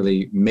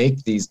necessarily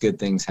make these good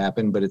things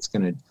happen, but it's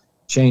going to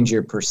change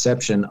your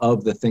perception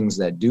of the things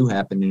that do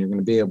happen, and you're going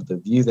to be able to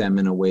view them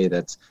in a way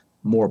that's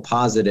more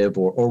positive,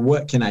 or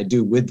what can I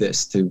do with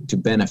this to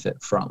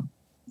benefit from?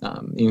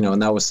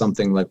 And that was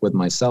something like with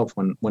myself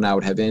when I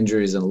would have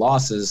injuries and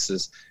losses,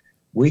 is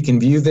we can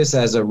view this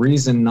as a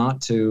reason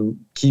not to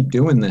keep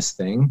doing this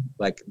thing.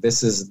 Like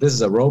this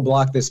is a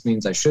roadblock. This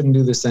means I shouldn't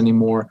do this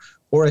anymore,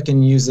 or I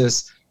can use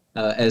this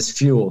as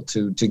fuel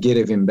to get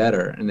even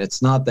better. And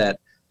it's not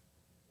that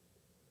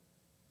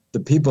the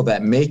people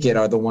that make it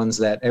are the ones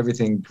that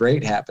everything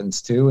great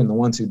happens to, and the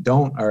ones who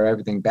don't are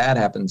everything bad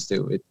happens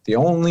to. The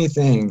only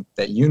thing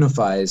that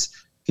unifies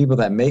people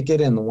that make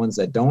it and the ones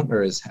that don't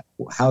is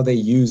how they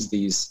use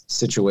these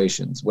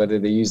situations, whether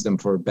they use them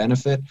for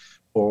benefit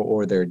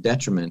or their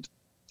detriment.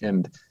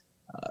 And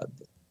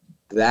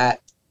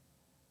that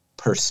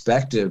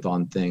perspective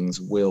on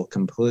things will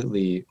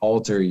completely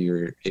alter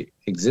your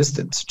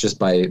existence just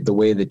by the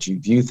way that you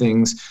view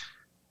things.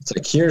 It's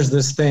like, here's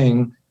this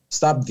thing.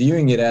 Stop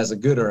viewing it as a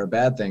good or a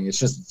bad thing. It's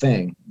just a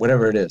thing,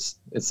 whatever it is.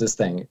 It's this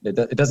thing.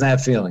 It doesn't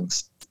have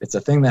feelings. It's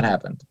a thing that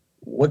happened.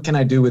 What can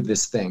I do with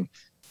this thing?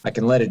 I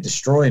can let it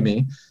destroy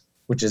me,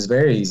 which is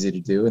very easy to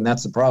do. And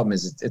that's the problem,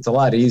 is it's a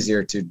lot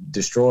easier to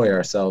destroy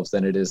ourselves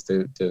than it is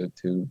to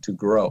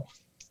grow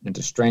and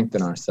to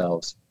strengthen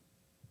ourselves.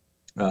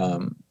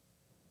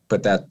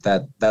 But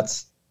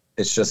that's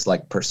it's just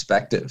like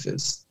perspective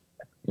is,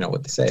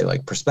 what they say,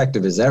 like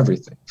perspective is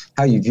everything.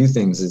 How you view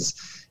things is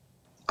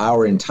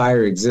our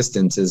entire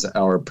existence is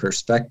our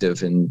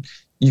perspective. And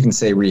you can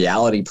say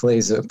reality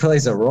plays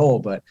a role,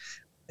 but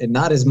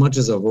not as much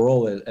as a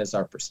role as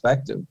our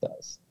perspective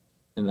does.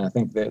 And I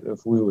think that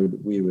if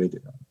we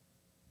would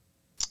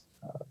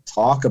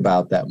talk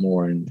about that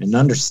more and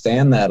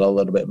understand that a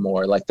little bit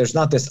more, like there's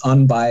not this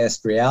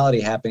unbiased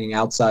reality happening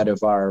outside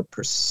of our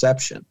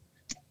perception.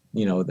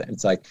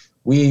 It's like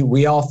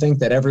we all think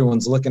that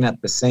everyone's looking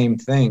at the same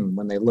thing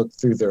when they look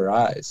through their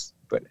eyes,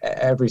 but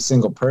every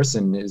single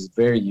person is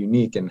very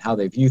unique in how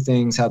they view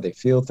things, how they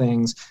feel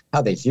things,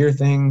 how they hear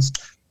things,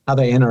 how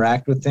they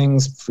interact with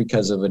things,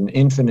 because of an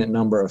infinite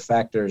number of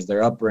factors: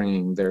 their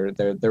upbringing, their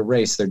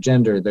race, their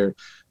gender,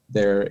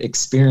 their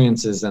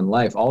experiences in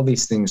life. All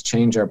these things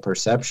change our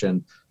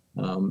perception,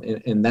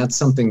 and that's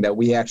something that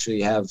we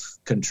actually have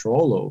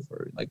control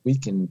over. Like, we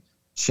can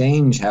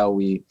change how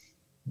we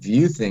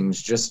view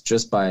things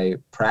just by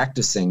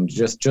practicing,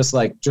 just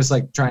like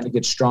trying to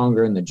get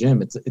stronger in the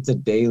gym. It's a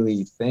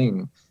daily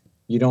thing.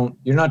 You're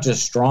not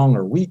just strong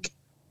or weak.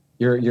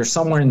 You're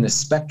somewhere in this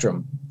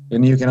spectrum,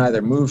 and you can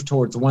either move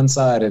towards one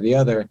side or the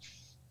other.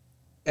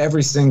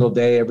 Every single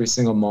day, every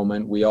single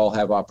moment, we all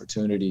have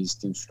opportunities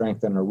to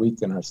strengthen or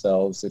weaken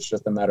ourselves. It's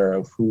just a matter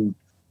of who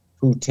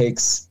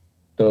takes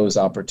those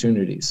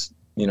opportunities.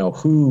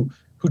 Who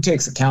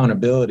takes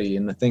accountability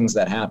in the things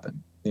that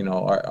happen.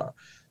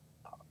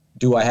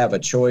 Do I have a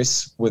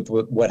choice with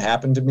what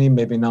happened to me?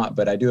 Maybe not,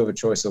 but I do have a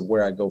choice of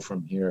where I go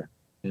from here.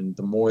 And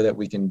the more that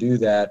we can do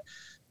that,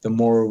 the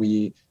more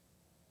we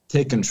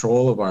take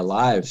control of our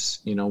lives.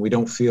 We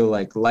don't feel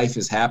like life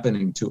is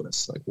happening to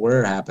us. Like,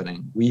 we're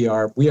happening. We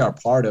are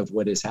part of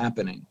what is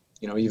happening.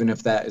 Even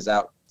if that is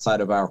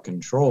outside of our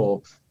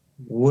control,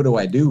 what do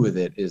I do with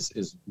it is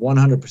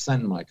 100%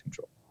 in my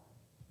control.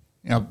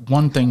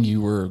 One thing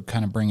you were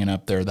kind of bringing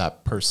up there,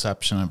 that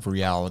perception of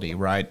reality,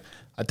 right?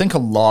 I think a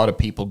lot of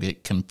people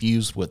get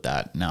confused with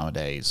that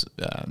nowadays.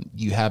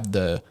 You have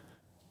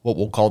what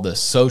we'll call the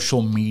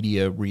social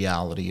media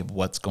reality of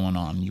what's going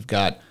on. You've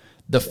got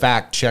the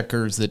fact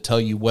checkers that tell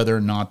you whether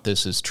or not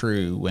this is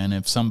true. And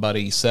if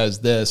somebody says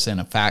this and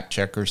a fact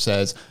checker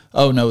says,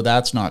 oh, no,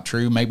 that's not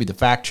true, maybe the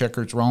fact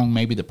checker's wrong,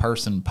 maybe the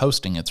person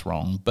posting it's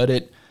wrong. But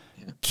it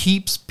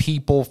keeps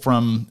people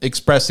from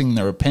expressing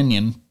their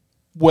opinion,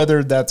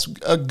 whether that's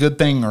a good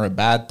thing or a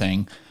bad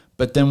thing.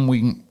 But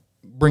then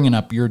bringing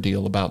up your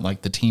deal about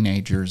like the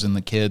teenagers and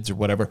the kids or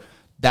whatever,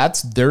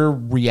 that's their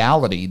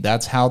reality.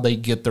 That's how they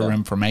get their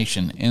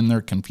information, and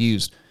they're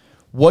confused.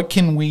 What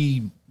can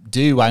we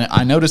do?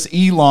 I notice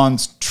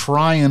Elon's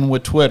trying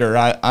with Twitter.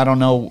 I don't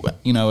know,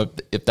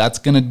 if that's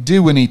going to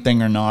do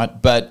anything or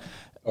not, but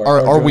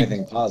are we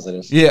anything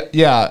positive?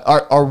 Yeah.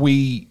 Are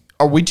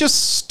we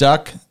just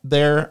stuck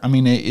there? I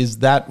mean, is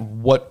that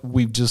what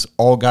we've just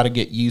all got to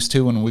get used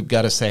to, and we've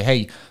got to say,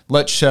 hey,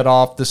 let's shut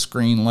off the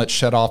screen, let's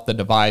shut off the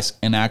device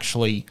and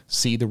actually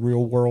see the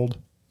real world?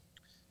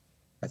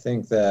 I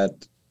think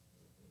that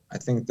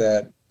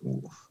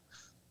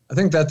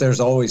there's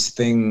always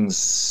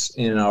things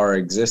in our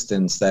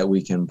existence that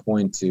we can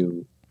point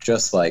to,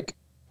 just like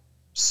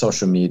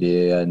social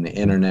media and the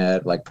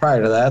internet. Like,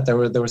 prior to that, there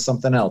was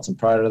something else, and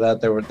prior to that,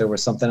 there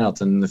was something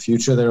else, and in the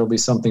future there will be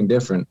something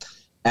different.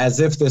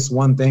 As if this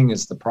one thing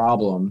is the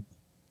problem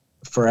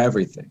for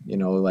everything.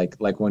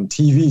 Like when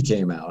TV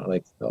came out,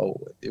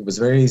 it was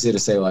very easy to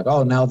say, like,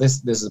 oh, now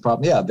this is the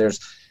problem. Yeah,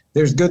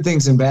 there's good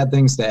things and bad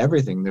things to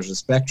everything. There's a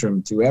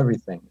spectrum to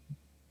everything.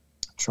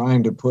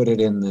 Trying to put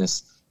it in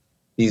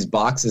these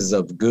boxes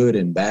of good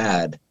and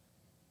bad,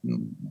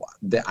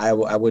 I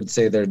would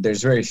say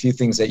there's very few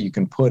things that you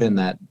can put in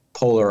that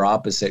polar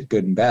opposite,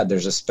 good and bad.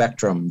 There's a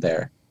spectrum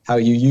there. How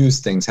you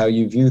use things, how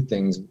you view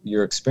things,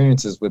 your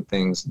experiences with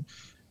things.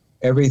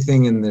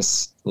 Everything in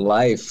this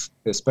life,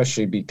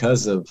 especially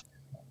because of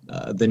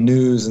the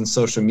news and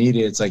social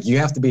media, it's like, you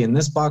have to be in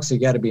this box, you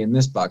got to be in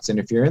this box. And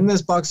if you're in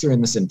this box, you're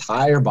in this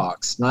entire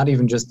box, not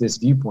even just this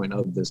viewpoint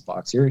of this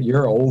box.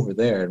 You're over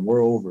there and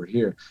we're over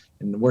here,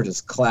 and we're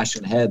just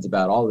clashing heads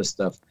about all this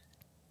stuff.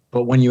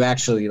 But when you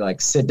actually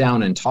sit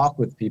down and talk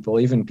with people,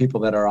 even people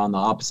that are on the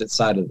opposite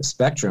side of the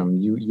spectrum,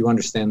 you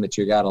understand that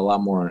you got a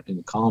lot more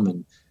in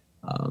common.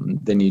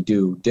 than you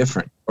do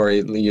different, or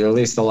you're at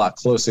least a lot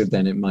closer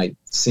than it might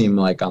seem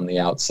like on the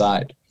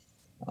outside.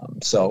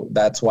 So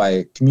that's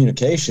why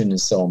communication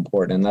is so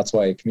important, and that's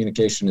why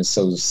communication is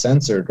so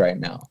censored right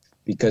now,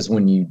 because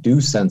when you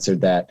do censor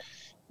that,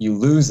 you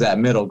lose that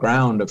middle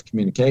ground of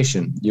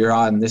communication. You're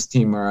on this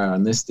team or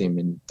on this team,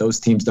 and those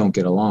teams don't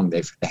get along.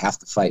 They have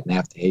to fight and they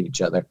have to hate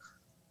each other.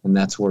 And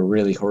that's where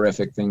really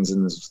horrific things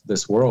in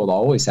this world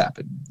always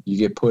happen. You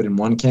get put in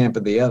one camp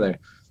or the other,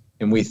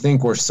 and we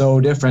think we're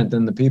so different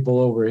than the people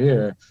over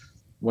here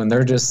when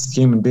they're just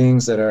human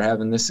beings that are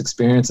having this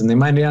experience, and they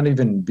might not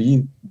even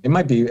be, they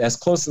might be as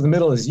close to the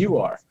middle as you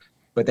are,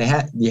 but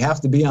you have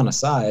to be on a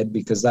side,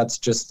 because that's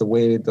just the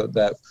way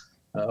that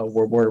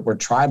we're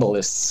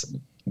tribalists.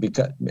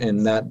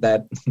 And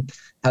that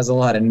has a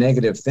lot of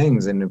negative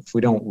things, and if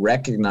we don't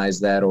recognize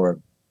that or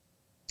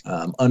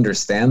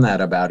understand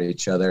that about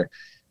each other,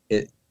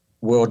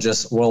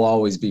 we'll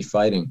always be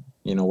fighting.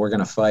 We're going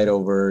to fight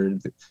over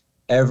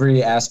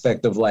every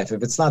aspect of life.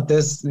 If it's not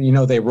this,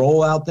 they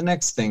roll out the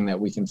next thing that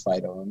we can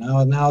fight over.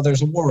 Now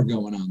there's a war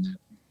going on there.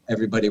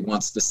 Everybody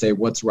wants to say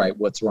what's right,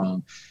 what's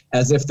wrong,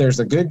 as if there's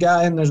a good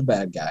guy and there's a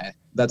bad guy.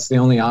 That's the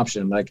only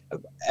option. Like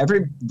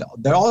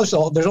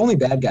there's only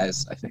bad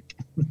guys, I think.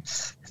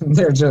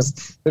 they're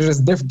just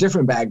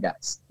different bad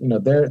guys.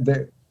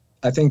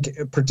 I think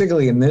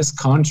particularly in this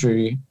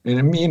country,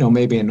 and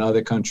maybe in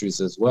other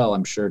countries as well,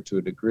 I'm sure to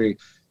a degree,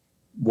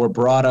 we're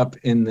brought up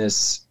in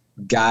this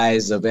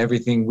guise of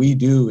everything we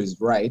do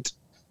is right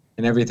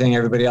and everything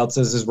everybody else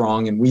says is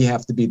wrong, and we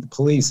have to be the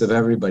police of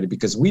everybody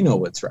because we know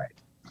what's right.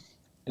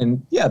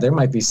 And yeah, there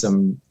might be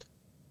some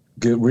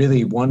good,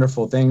 really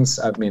wonderful things.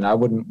 I mean, I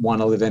wouldn't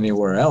want to live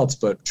anywhere else,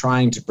 but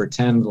trying to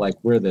pretend like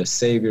we're the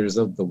saviors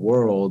of the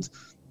world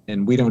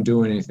and we don't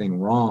do anything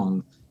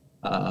wrong,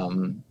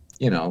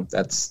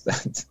 that's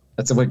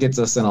what gets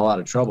us in a lot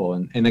of trouble.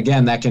 And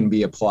again, that can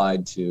be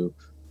applied to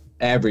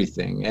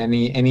everything,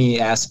 any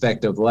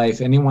aspect of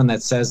life. Anyone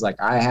that says like,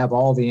 I have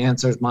all the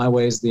answers, my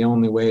way is the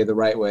only way, the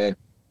right way,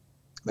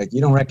 like,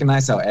 you don't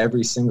recognize how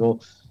every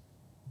single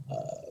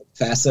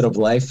facet of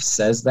life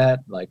says that.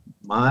 Like,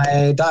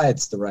 my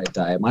diet's the right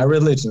diet, my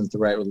religion's the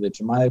right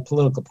religion, my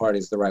political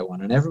party's the right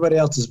one, and everybody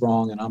else is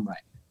wrong and I'm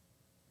right.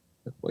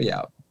 Well,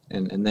 yeah.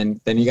 And then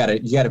you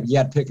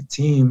gotta pick a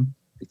team,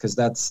 because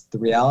that's the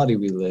reality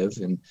we live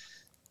in.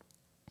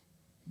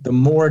 The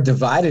more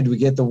divided we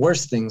get, the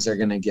worse things are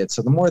going to get.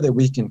 So the more that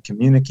we can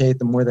communicate,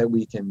 the more that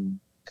we can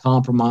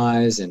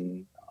compromise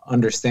and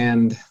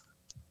understand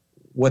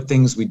what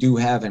things we do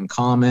have in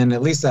common,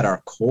 at least at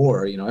our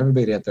core,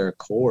 everybody at their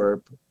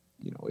core,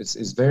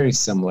 is very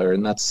similar.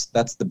 And that's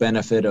the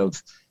benefit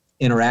of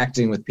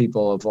interacting with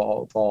people of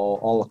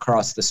all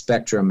across the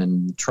spectrum,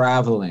 and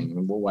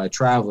traveling. Why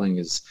traveling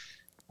is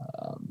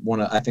one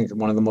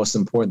of the most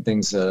important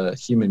things a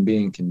human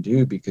being can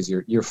do, because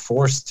you're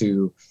forced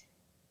to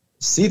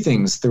see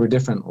things through a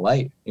different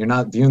light. You're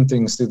not viewing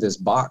things through this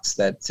box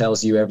that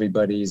tells you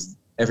everybody's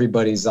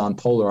on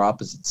polar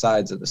opposite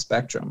sides of the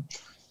spectrum.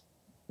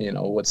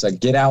 It's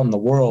like, get out in the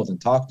world and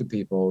talk to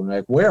people. And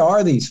like, where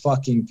are these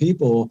fucking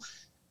people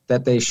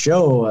that they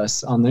show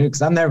us on the news?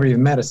 Because I've never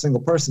even met a single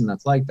person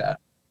that's like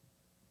that.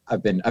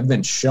 I've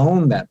been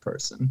shown that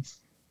person.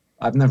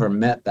 I've never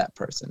met that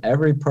person.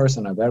 Every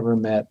person I've ever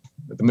met,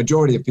 the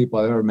majority of people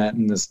I've ever met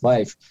in this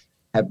life,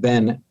 have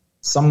been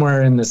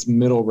somewhere in this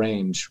middle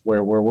range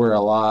where we're a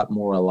lot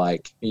more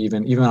alike,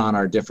 even on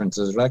our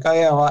differences. We're like, oh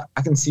yeah, well,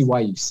 I can see why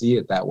you see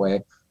it that way.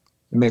 It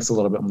makes a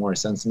little bit more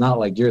sense. Not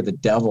like you're the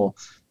devil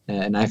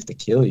and I have to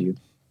kill you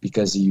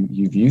because you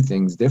view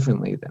things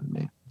differently than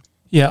me.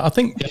 Yeah, I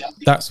think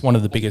that's one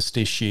of the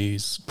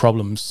biggest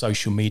problems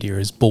social media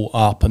has brought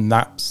up, and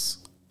that's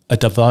a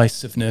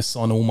divisiveness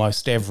on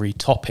almost every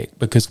topic.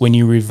 Because when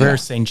you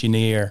reverse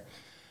engineer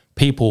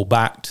people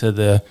back to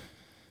the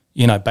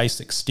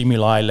basic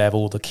stimuli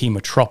level, the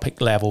chemotropic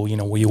level,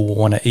 we all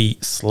want to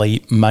eat,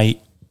 sleep,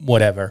 mate,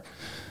 whatever.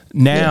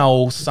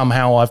 Now,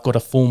 somehow I've got to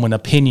form an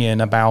opinion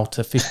about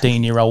a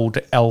 15-year-old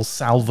El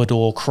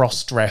Salvador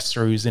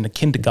cross-dresser who's in a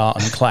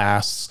kindergarten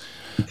class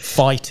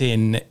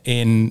fighting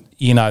in,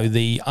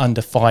 the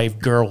under 5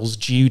 girls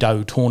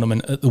judo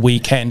tournament at the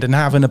weekend, and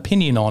have an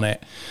opinion on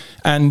it.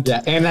 And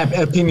that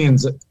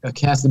opinions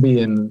has to be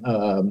in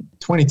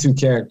 22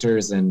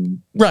 characters, and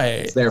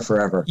it's there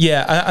forever.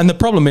 Yeah, and the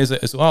problem is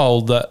as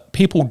well that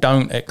people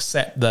don't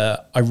accept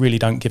that I really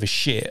don't give a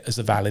shit as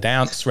a valid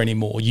answer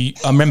anymore. I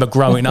remember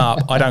growing up,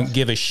 I don't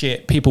give a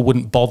shit. People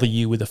wouldn't bother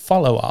you with a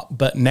follow-up.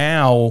 But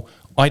now,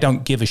 I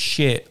don't give a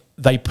shit.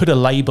 They put a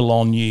label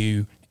on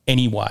you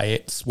anyway.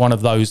 It's one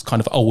of those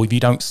kind of, if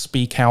you don't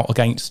speak out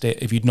against it,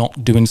 if you're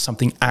not doing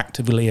something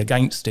actively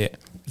against it,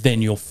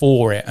 then you're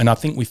for it. And I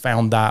think we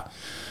found that,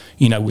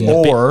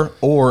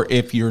 or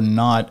if you're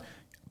not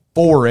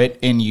for it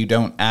and you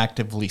don't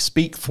actively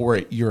speak for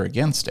it, you're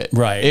against it.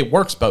 Right. It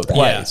works both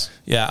ways.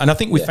 Yeah. And I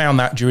think we found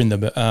that during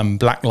the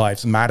Black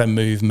Lives Matter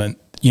movement.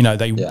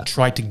 They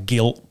tried to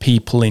guilt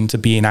people into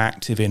being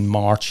active in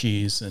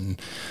marches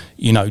and,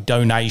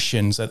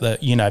 donations.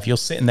 If you're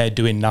sitting there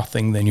doing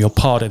nothing, then you're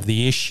part of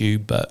the issue.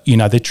 But,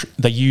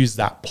 they use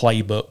that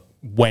playbook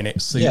when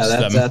it suits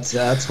them.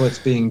 That's what's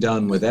being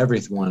done with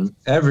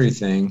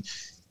everything.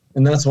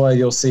 And that's why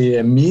you'll see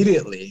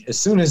immediately, as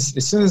soon as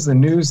the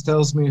news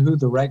tells me who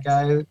the right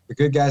guy, the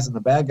good guys and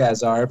the bad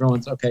guys are,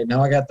 everyone's okay.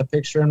 Now I got the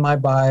picture in my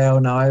bio.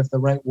 Now I have the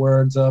right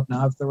words up. Now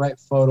I have the right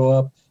photo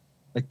up.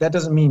 Like, that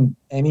doesn't mean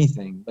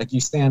anything. Like,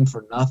 you stand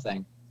for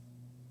nothing.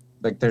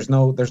 Like, there's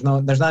not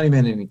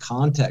even any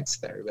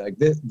context there. Like,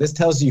 this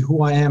tells you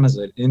who I am as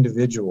an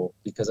individual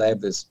because I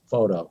have this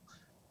photo,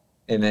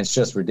 and it's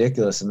just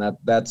ridiculous. And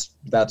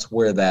that's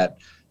where that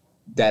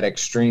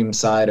extreme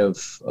side of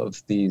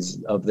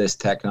this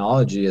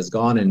technology has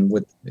gone. And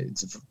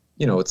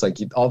it's like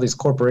all these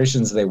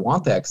corporations, they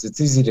want that because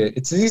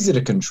it's easy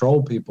to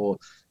control people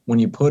when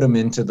you put them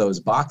into those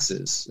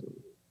boxes.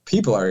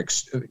 People are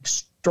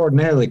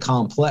extraordinarily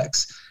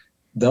complex.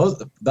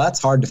 That's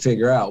hard to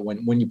figure out.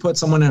 When you put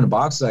someone in a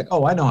box, it's like,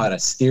 oh, I know how to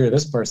steer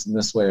this person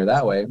this way or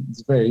that way.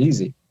 It's very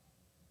easy.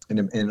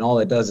 And all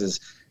it does is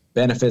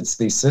benefits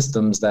these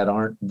systems that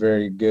aren't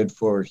very good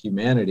for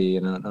humanity.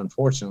 And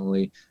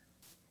unfortunately,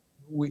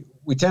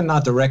 we tend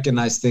not to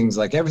recognize things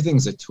like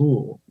everything's a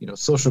tool.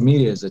 Social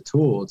media is a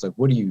tool. It's like,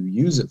 what do you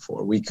use it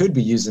for? We could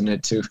be using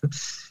it to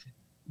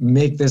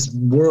make this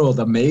world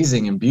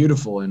amazing and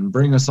beautiful and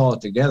bring us all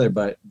together,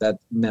 but that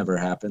never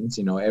happens.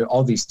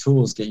 All these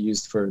tools get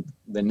used for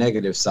the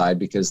negative side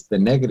because the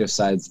negative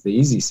side's the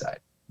easy side.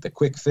 The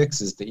quick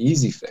fix is the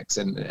easy fix.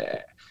 And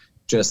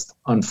just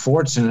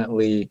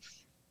unfortunately,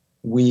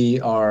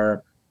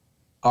 our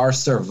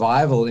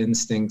survival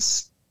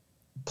instincts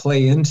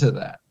play into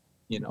that.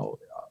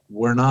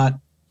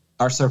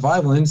 Our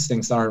survival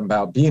instincts aren't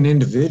about be an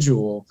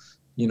individual,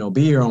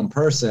 be your own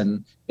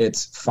person.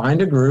 It's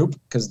find a group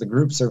because the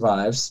group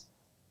survives.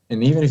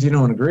 And even if you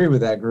don't agree with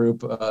that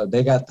group,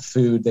 they got the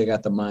food, they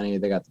got the money,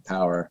 they got the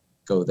power,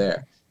 go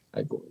there.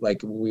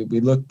 Like we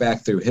look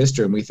back through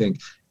history and we think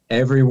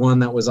everyone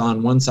that was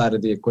on one side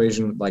of the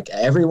equation, like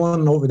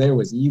everyone over there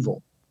was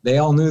evil. They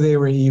all knew they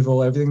were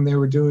evil. Everything they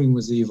were doing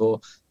was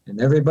evil.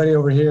 And everybody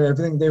over here,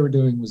 everything they were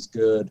doing was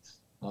good.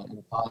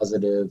 And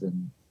positive,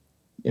 and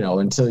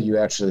until you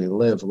actually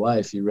live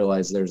life, you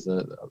realize there's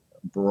a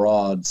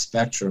broad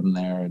spectrum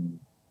there, and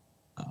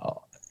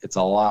it's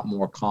a lot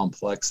more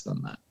complex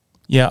than that.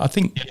 Yeah, I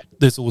think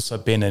there's also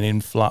been an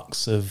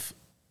influx of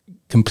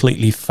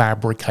completely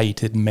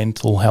fabricated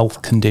mental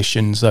health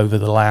conditions over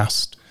the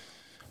last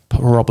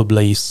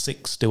probably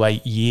 6 to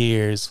 8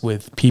 years,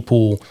 with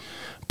people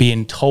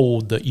being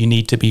told that you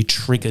need to be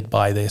triggered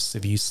by this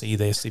if you see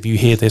this, if you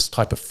hear this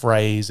type of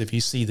phrase, if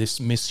you see this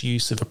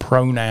misuse of a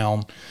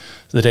pronoun,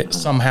 that it's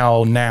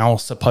somehow now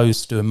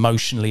supposed to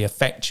emotionally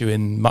affect you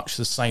in much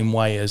the same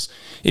way as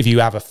if you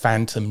have a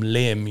phantom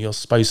limb, you're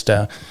supposed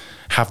to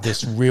have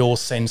this real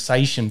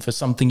sensation for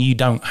something you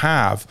don't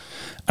have.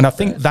 And I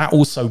think that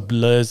also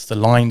blurs the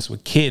lines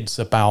with kids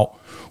about,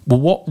 well,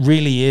 what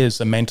really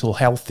is a mental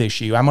health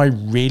issue? Am I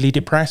really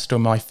depressed, or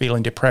am I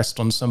feeling depressed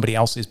on somebody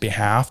else's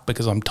behalf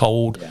because I'm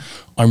told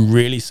I'm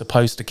really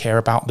supposed to care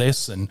about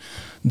this and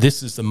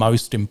this is the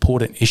most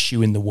important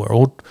issue in the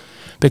world?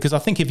 Because I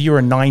think if you're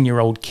a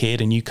 9-year-old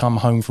kid and you come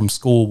home from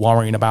school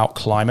worrying about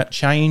climate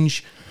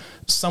change,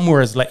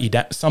 somebody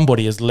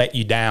has let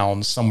you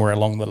down somewhere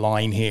along the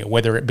line here,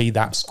 whether it be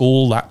that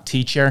school, that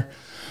teacher,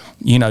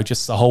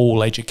 just the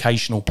whole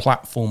educational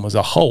platform as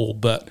a whole.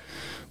 But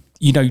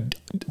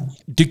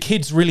do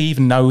kids really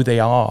even know who they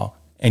are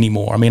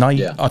anymore? I mean,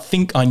 I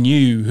think I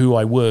knew who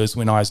I was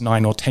when I was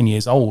 9 or 10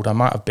 years old. I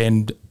might have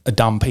been a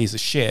dumb piece of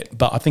shit,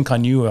 but I think I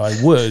knew who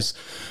I was.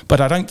 But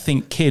I don't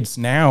think kids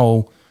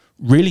now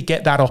really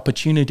get that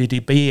opportunity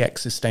to be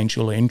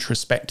existential or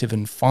introspective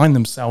and find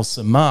themselves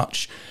so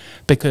much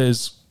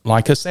because,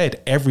 like I said,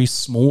 every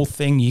small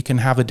thing you can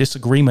have a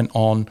disagreement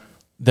on,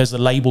 there's a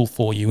label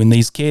for you. And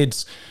these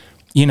kids,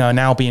 are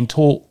now being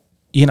taught,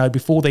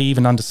 before they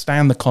even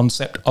understand the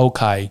concept,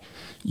 okay,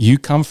 you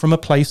come from a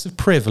place of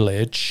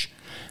privilege,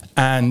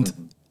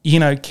 and,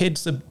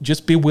 kids are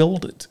just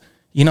bewildered.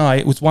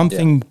 It was one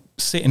thing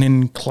sitting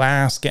in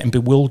class getting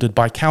bewildered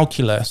by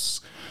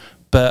calculus,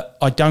 but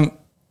I don't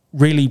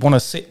really want to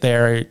sit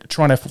there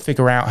trying to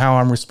figure out how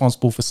I'm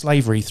responsible for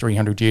slavery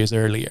 300 years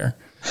earlier.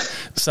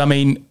 So, I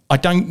mean, I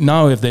don't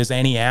know if there's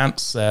any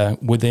answer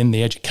within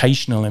the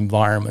educational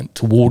environment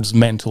towards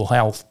mental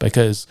health,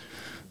 because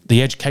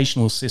the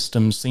educational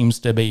system seems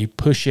to be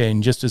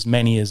pushing just as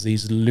many as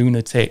these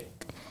lunatic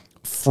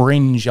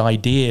fringe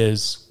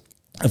ideas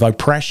of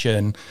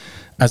oppression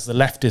as the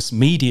leftist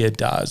media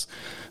does.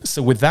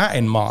 So with that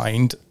in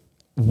mind,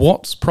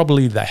 what's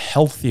probably the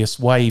healthiest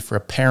way for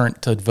a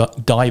parent to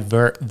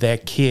divert their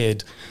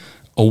kid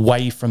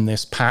away from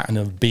this pattern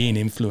of being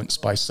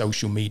influenced by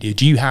social media?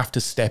 Do you have to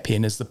step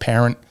in as the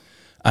parent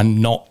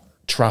and not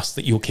trust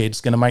that your kid's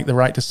going to make the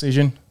right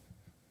decision?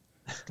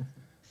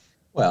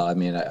 Well, I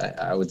mean,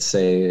 I would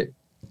say,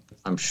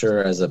 I'm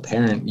sure as a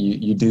parent,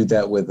 you do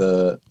that with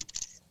a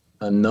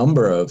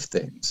number of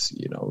things.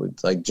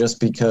 It's like, just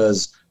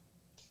because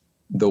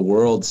the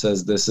world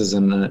says this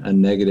isn't a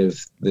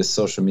negative, this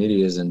social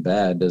media isn't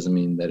bad, doesn't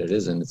mean that it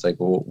isn't. It's like,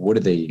 well, what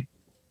are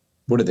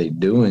they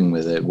doing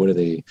with it? What are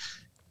they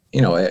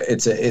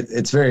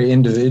it's very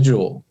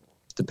individual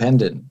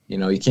dependent.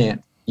 You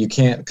can't,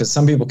 because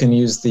some people can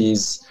use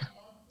these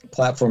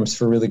platforms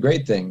for really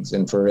great things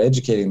and for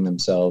educating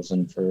themselves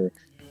and for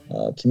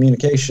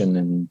communication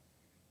and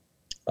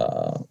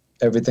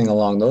everything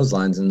along those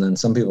lines. And then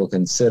some people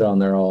can sit on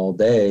there all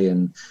day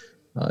and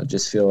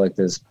just feel like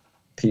this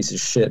piece of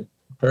shit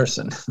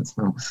person.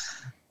 So,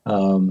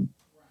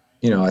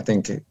 I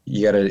think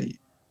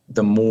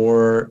the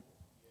more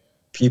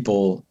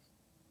people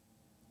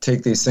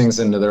take these things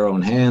into their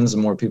own hands, the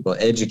more people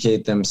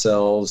educate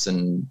themselves.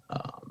 And,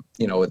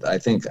 I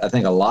think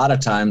a lot of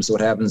times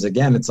what happens,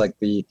 again, it's like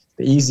the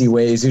easy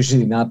way is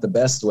usually not the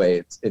best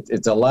way.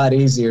 It's a lot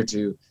easier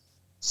to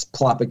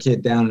plop a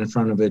kid down in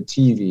front of a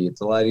TV.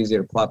 It's a lot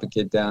easier to plop a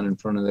kid down in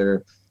front of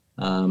their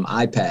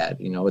iPad.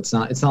 It's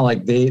not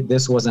like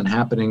this wasn't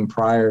happening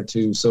prior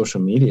to social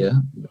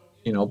media.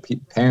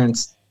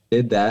 Parents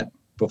did that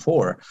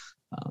before.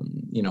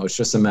 It's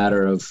just a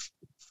matter of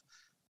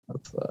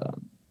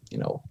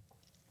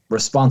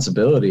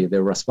responsibility,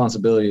 the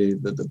responsibility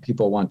that the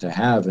people want to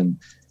have. And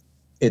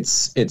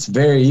it's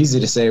very easy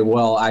to say,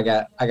 well, I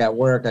got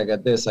work, I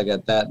got this, I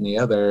got that and the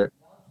other.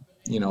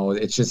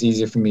 It's just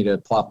easier for me to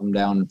plop them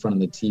down in front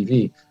of the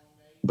TV.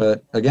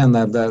 But again,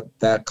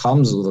 that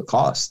comes with a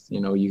cost.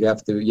 You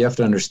have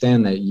to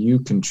understand that you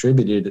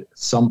contributed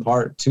some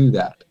part to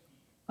that.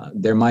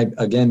 There might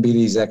again be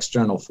these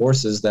external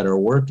forces that are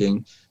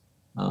working,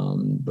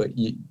 but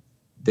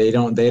they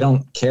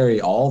don't carry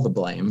all the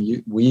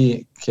blame.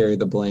 We carry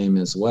the blame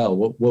as well.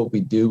 What we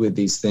do with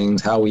these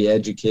things, how we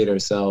educate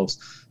ourselves,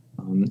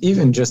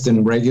 even just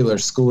in regular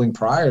schooling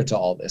prior to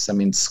all this. I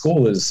mean,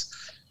 school is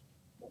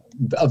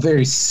a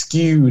very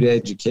skewed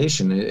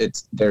education.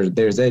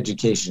 There's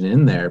education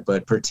in there,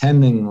 but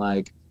pretending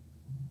like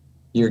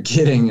you're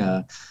getting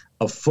a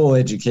full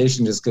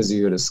education just because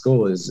you go to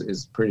school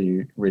is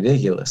pretty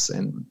ridiculous.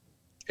 And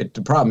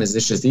the problem is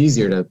it's just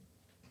easier to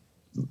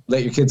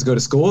let your kids go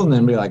to school and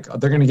then be like,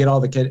 they're going to get all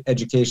the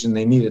education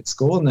they need at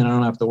school, and then I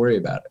don't have to worry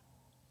about it.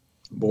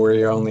 But where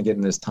you're only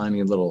getting this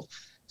tiny little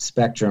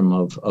spectrum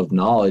of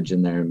knowledge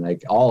in there, and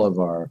like all of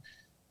our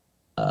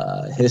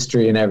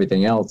history and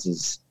everything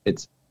else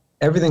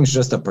everything's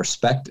just a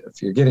perspective.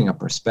 You're getting a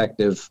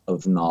perspective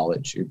of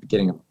knowledge. You're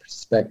getting a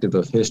perspective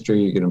of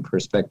history. You're getting a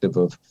perspective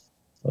of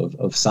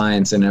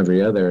science and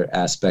every other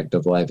aspect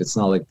of life. It's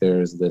not like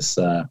there's this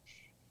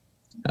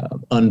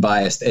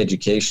unbiased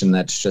education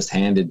that's just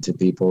handed to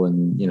people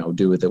and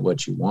do with it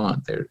what you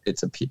want.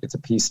 It's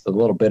a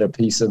little bit of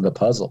piece of the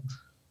puzzle.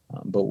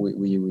 But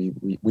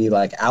we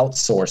like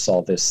outsource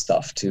all this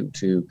stuff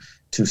to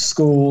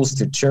schools,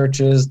 to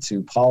churches,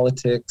 to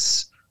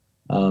politics.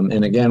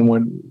 And again,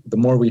 the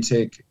more we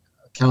take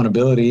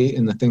accountability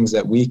in the things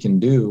that we can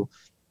do,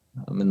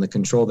 and the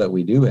control that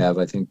we do have,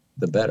 I think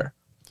the better.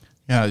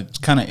 Yeah, it's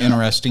kind of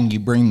interesting you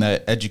bring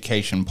the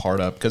education part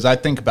up, because I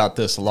think about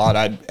this a lot.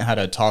 I had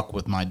a talk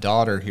with my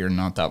daughter here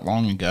not that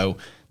long ago.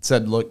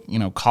 Said, look,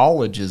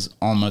 college is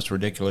almost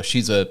ridiculous.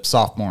 She's a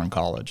sophomore in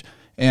college.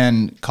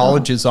 And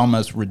college is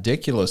almost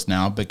ridiculous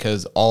now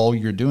because all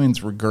you're doing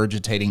is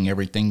regurgitating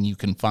everything you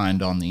can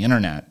find on the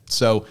internet.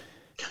 So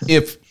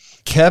if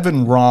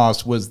Kevin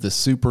Ross was the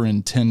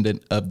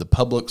superintendent of the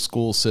public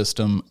school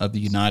system of the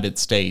United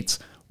States,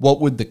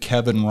 what would the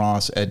Kevin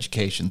Ross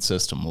education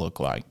system look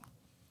like?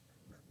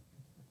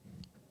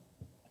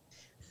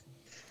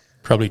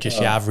 Probably just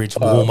your average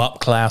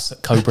warm-up class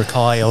at Cobra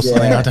Kai or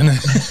something. I don't know.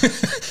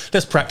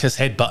 Let's practice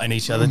headbutting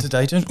each other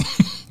today, don't we?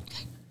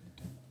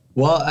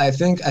 Well, I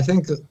think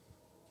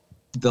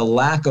the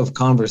lack of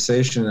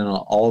conversation and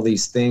all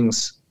these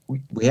things,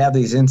 we have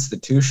these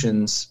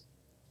institutions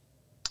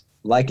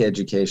like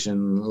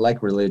education,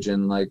 like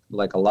religion,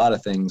 like a lot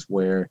of things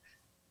where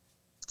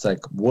it's like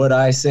what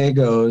I say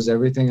goes,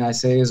 everything I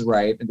say is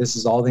right. This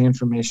is all the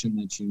information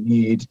that you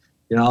need.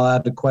 You're not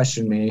allowed to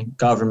question me.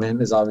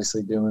 Government is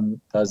obviously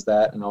does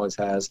that and always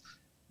has.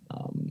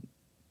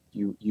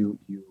 You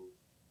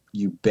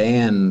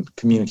ban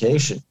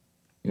communication.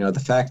 The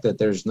fact that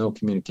there's no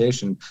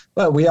communication,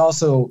 but we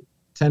also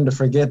tend to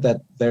forget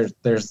that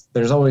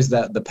there's always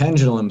the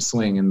pendulum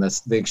swing, and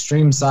the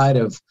extreme side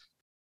of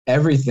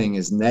everything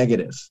is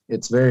negative.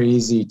 It's very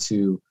easy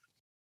to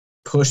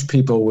push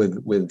people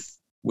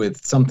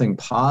with something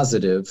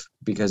positive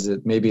because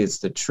maybe it's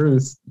the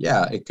truth.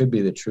 Yeah, it could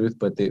be the truth,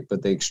 but the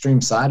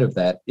extreme side of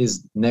that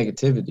is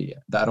negativity.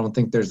 I don't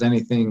think there's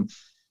anything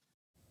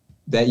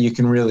that you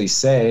can really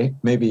say.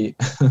 Maybe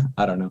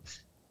I don't know.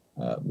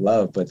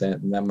 Love, but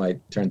that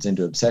might turns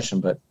into obsession.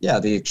 But yeah,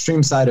 the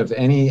extreme side of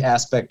any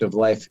aspect of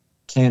life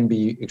can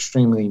be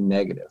extremely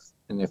negative.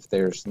 And if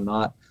there's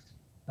not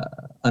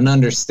an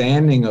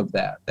understanding of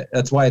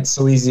that's why it's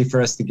so easy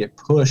for us to get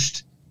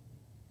pushed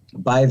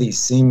by these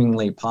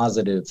seemingly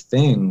positive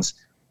things.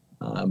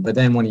 But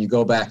then when you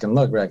go back and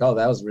look, we're like, oh,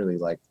 that was really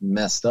like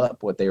messed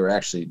up what they were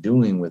actually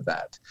doing with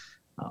that.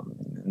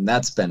 And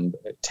that's been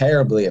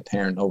terribly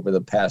apparent over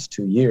the past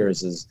 2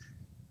 years is,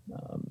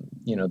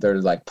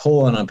 they're like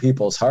pulling on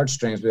people's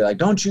heartstrings. Be like,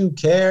 don't you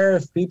care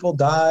if people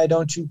die?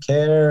 Don't you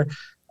care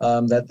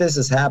that this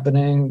is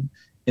happening?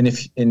 and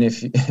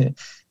if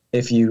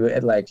if you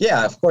like,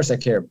 yeah, of course I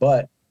care,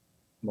 but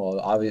well,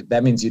 obviously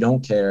that means you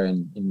don't care,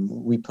 and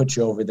we put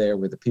you over there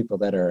with the people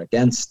that are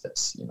against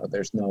this.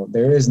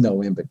 There is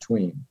no in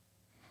between.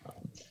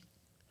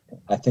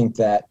 I think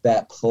that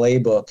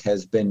playbook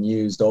has been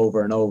used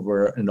over and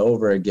over and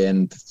over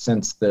again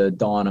since the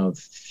dawn of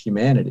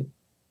humanity.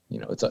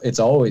 It's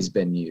always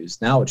been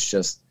used. Now it's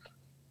just,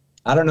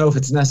 I don't know if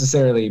it's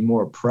necessarily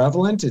more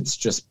prevalent. It's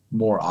just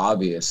more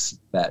obvious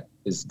that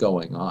is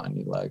going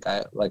on.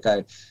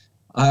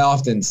 I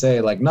often say,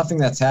 like, nothing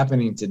that's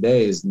happening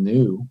today is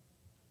new.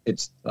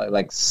 It's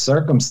like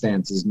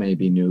circumstances may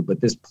be new,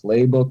 but this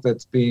playbook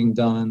that's being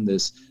done,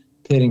 this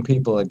pitting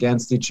people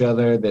against each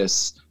other,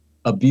 this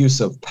abuse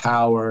of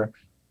power,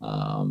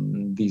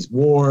 these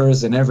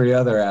wars, and every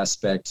other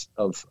aspect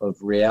of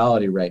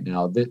reality right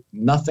now,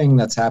 nothing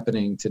that's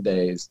happening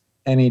today is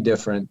any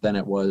different than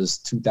it was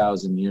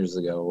 2,000 years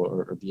ago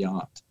or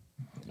beyond.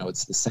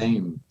 It's the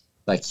same.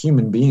 Like,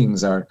 human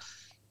beings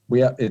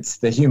it's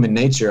the human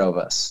nature of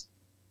us.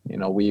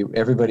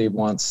 Everybody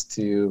wants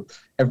to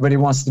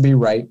be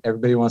right.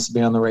 Everybody wants to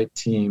be on the right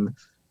team.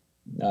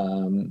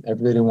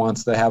 Everybody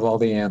wants to have all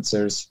the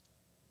answers.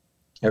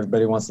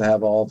 Everybody wants to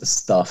have all the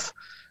stuff.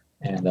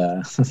 And,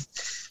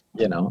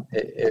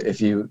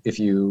 if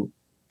you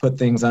put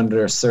things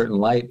under a certain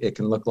light, it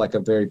can look like a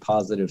very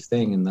positive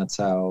thing. And that's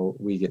how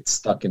we get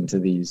stuck into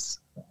these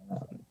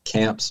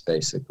camps,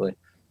 basically.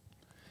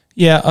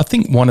 Yeah, I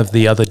think one of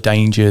the other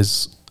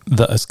dangers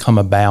that has come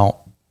about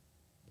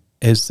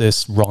is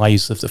this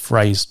rise of the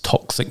phrase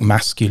toxic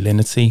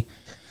masculinity.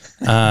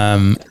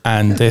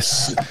 And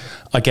this,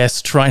 I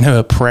guess, trying to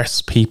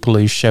oppress people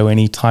who show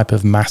any type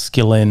of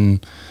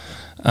masculine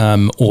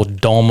or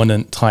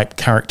dominant type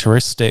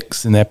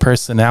characteristics in their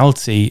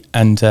personality.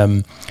 And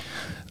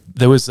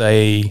there was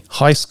a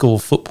high school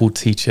football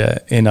teacher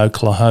in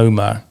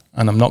Oklahoma,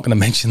 and I'm not going to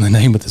mention the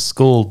name of the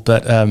school,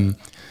 but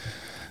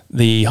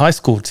the high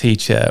school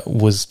teacher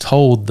was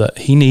told that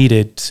he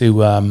needed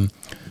to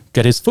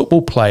get his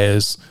football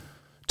players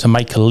to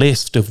make a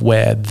list of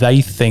where they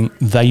think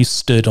they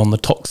stood on the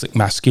toxic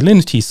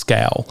masculinity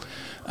scale.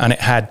 And it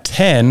had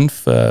 10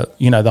 for,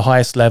 the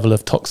highest level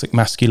of toxic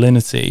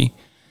masculinity.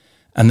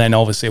 And then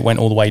obviously it went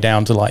all the way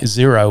down to like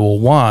 0 or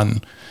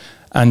 1.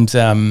 And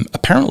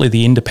apparently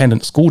the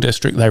independent school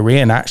district they were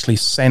in actually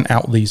sent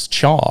out these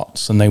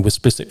charts, and they were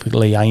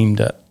specifically aimed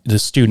at the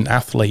student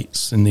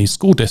athletes in these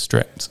school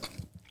districts.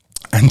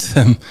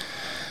 And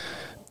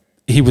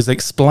he was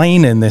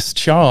explaining this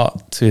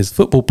chart to his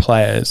football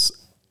players,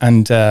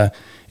 and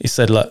he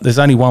said, look, there's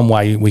only one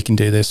way we can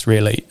do this,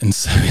 really. And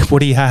so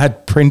what he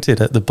had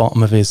printed at the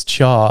bottom of his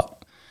chart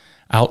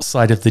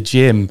outside of the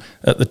gym,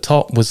 at the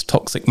top was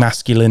toxic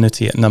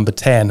masculinity at number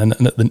 10, and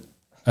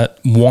at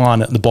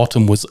 1 at the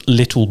bottom was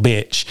little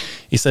bitch.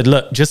 He said,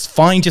 look, just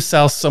find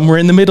yourself somewhere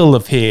in the middle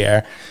of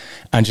here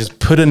and just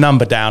put a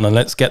number down, and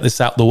let's get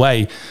this out the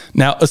way.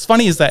 Now, as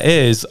funny as that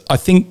is, I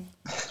think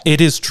it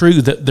is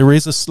true that there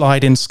is a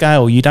sliding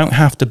scale. You don't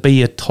have to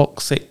be a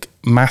toxic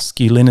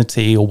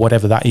masculinity or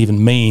whatever that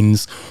even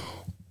means,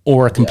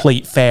 or a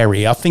complete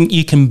fairy. I think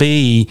you can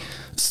be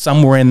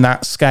somewhere in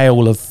that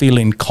scale of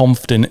feeling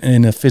confident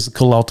in a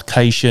physical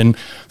altercation,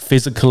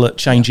 physical at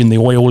changing the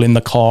oil in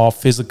the car,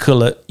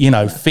 physical at,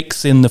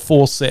 fixing the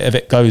faucet if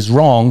it goes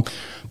wrong.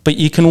 But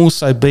you can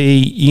also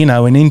be,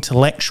 an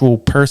intellectual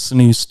person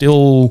who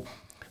still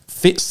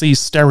fits these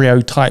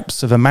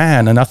stereotypes of a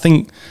man. And I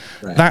think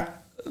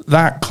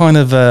that kind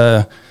of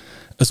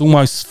has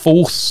almost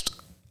forced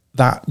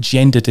that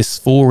gender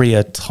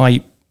dysphoria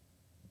type,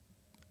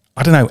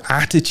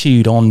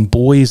 attitude on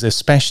boys,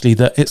 especially,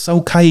 that it's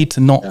okay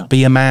to not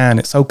be a man.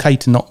 It's okay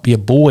to not be a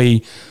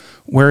boy.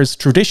 Whereas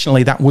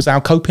traditionally that was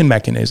our coping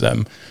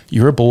mechanism.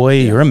 You're a boy,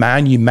 you're a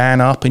man, you man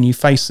up and you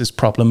face this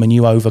problem and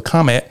you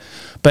overcome it.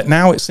 But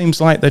now it seems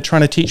like they're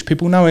trying to teach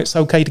people, no, it's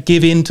okay to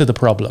give in to the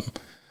problem.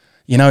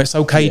 It's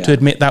okay to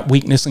admit that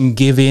weakness and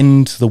give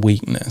in to the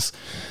weakness.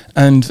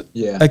 And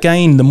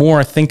again, the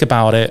more I think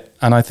about it,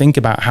 and I think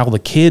about how the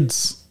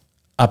kids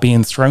are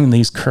being thrown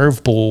these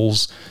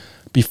curveballs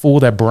before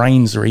their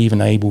brains are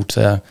even able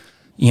to,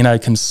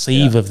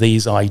 conceive of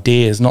these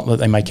ideas. Not that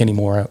they make any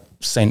more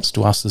sense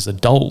to us as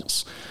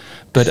adults,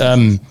 but how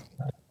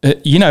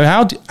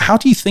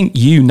do you think,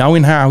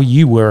 knowing how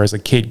you were as a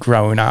kid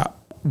growing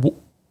up,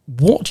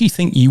 what do you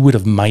think you would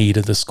have made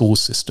of the school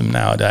system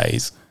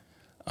nowadays?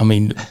 I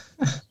mean,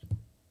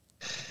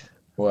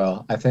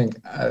 well, I think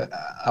I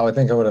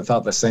would have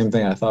thought the same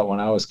thing I thought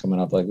when I was coming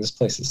up. Like, this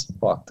place is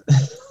fucked.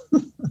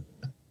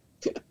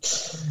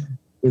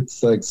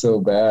 It's like so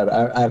bad.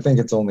 I think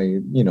it's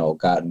only,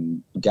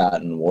 gotten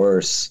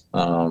worse.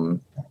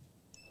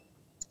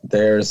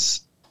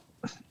 It's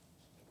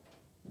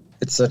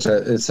such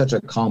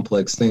a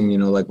complex thing,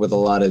 like with a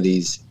lot of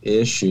these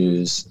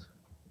issues.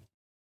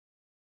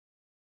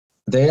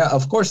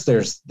 Of course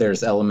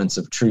there's elements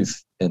of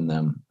truth in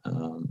them.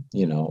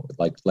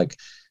 Like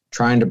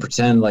trying to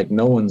pretend like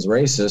no one's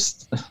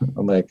racist.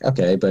 I'm like,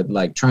 okay, but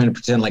like trying to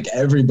pretend like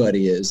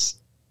everybody is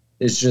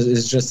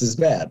just as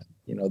bad.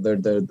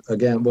 they're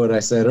again, what I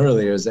said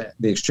earlier is that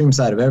the extreme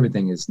side of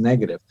everything is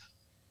negative.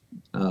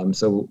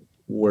 So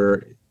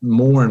we're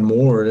more and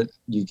more,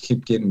 you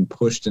keep getting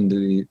pushed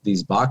into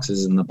these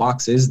boxes, and the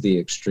box is the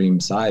extreme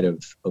side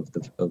of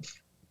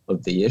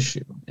the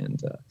issue.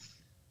 And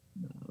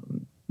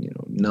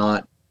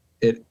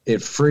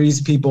it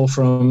frees people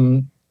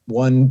from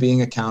one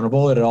being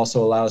accountable. It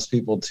also allows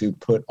people to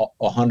put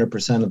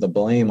 100% of the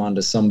blame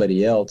onto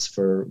somebody else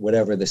for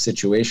whatever the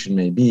situation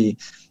may be,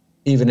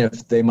 even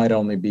if they might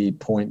only be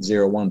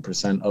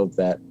 0.01% of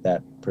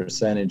that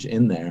percentage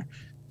in there,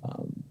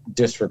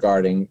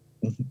 disregarding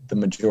the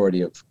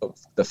majority of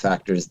the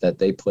factors that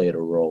they played a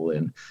role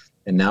in.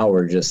 And now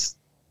we're just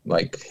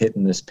like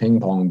hitting this ping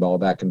pong ball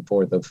back and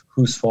forth of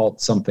whose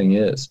fault something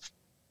is.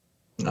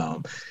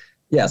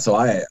 So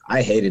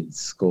I hated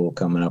school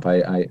coming up.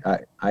 I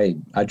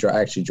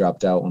actually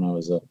dropped out when I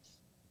was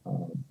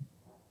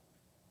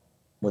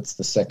what's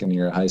the second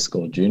year of high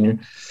school? Junior?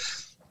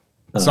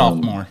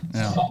 Sophomore.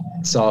 Yeah.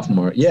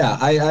 Sophomore. Yeah.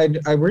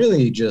 I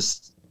really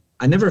just,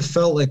 I never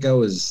felt like I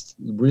was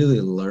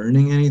really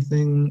learning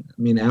anything.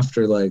 I mean,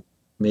 after like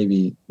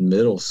maybe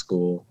middle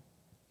school,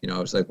 I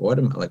was like, what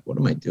am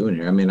I doing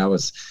here? I mean, I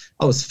was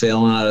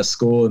failing out of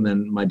school, and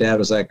then my dad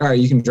was like, all right,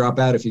 you can drop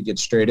out if you get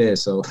straight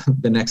A's. So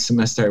the next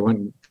semester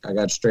I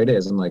got straight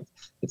A's. I'm like,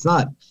 it's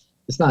not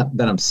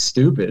that I'm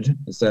stupid.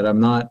 It's that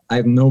I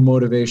have no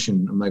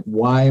motivation. I'm like,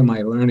 why am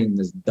I learning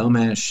this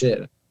dumbass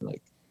shit?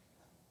 Like,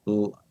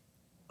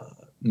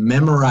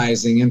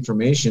 memorizing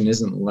information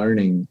isn't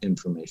learning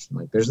information.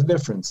 Like, there's a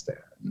difference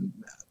there. And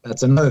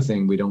that's another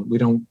thing we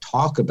don't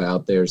talk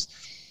about. There's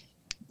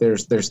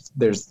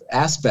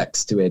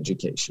aspects to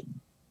education.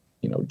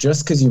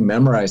 Just because you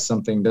memorize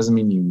something doesn't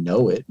mean you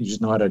know it. You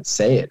just know how to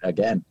say it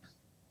again.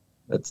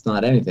 That's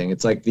not anything.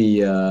 It's like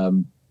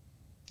the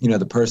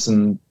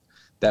person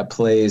that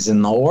plays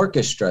in the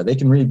orchestra. They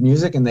can read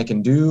music and they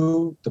can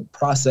do the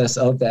process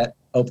of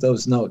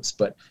those notes,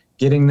 but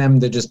getting them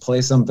to just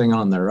play something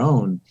on their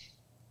own,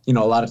 a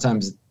lot of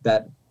times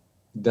that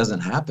doesn't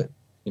happen.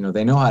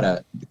 They know how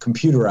to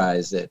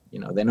computerize it.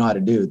 They know how to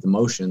do the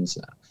motions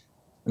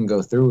and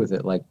go through with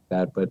it like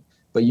that. But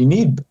you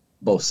need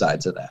both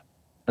sides of that.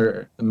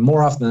 Or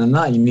more often than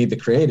not, you need the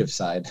creative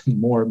side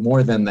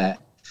more than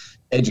that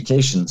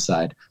education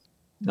side.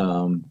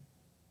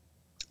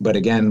 But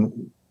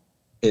again,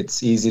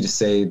 it's easy to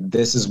say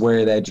this is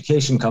where the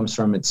education comes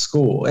from. It's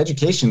school.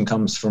 Education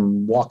comes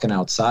from walking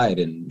outside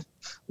and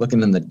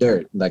looking in the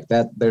dirt like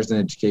that. There's an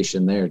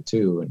education there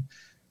too. And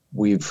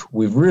we've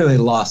really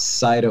lost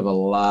sight of a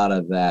lot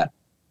of that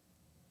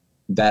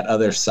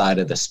other side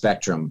of the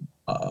spectrum,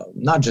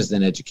 not just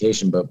in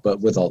education, but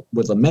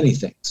with many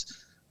things.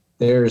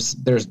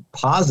 There's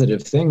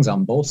positive things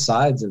on both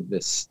sides of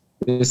this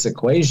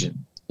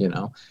equation.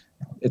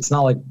 It's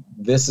not like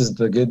this is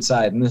the good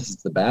side and this is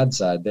the bad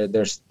side.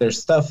 There's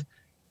stuff,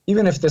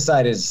 even if this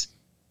side is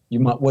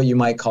what you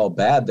might call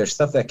bad, there's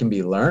stuff that can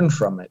be learned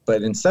from it.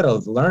 But instead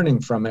of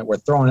learning from it, we're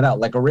throwing it out.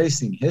 Like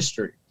erasing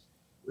history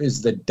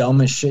is the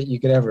dumbest shit you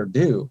could ever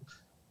do.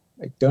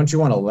 Like, don't you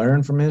want to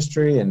learn from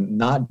history and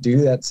not do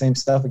that same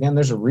stuff again?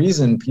 There's a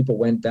reason people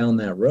went down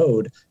that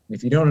road. And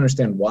if you don't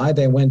understand why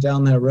they went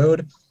down that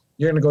road,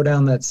 you're going to go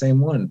down that same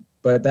one.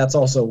 But that's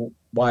also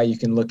why you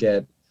can look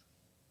at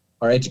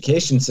our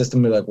education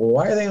system and be like, well,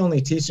 why are they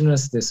only teaching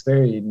us this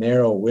very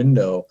narrow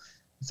window?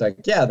 It's like,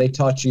 yeah, they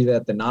taught you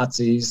that the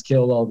Nazis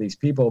killed all these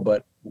people,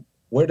 but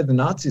where did the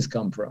Nazis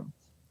come from?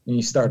 And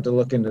you start to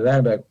look into that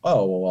and be like,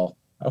 oh, well,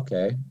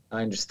 okay,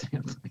 I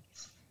understand.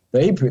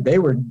 They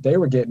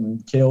were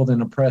getting killed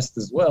and oppressed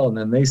as well, and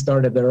then they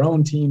started their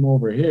own team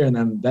over here, and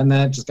then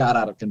that just got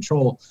out of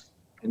control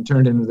and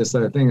turned into this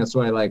other thing. That's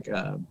why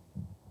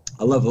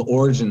I love the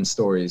origin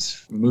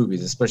stories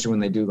movies, especially when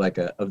they do like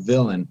a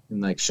villain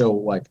and like show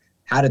like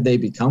how did they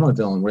become a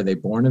villain? Were they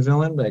born a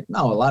villain? Like,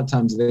 no, a lot of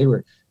times they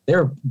were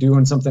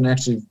doing something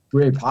actually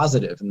very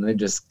positive, and they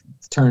just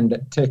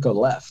took a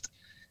left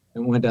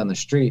and went down the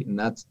street, and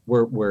that's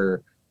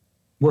we're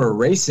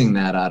erasing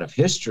that out of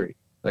history.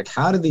 Like,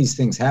 how did these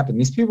things happen?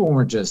 These people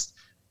weren't just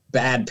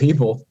bad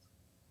people.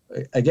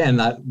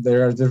 Again,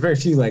 there are very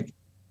few like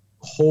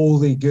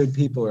wholly good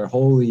people or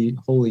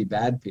wholly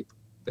bad people.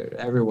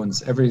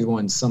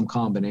 Everyone's some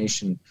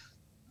combination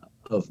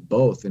of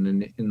both,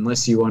 and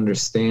unless you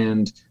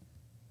understand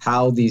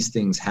how these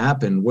things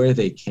happen, where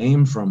they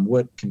came from,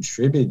 what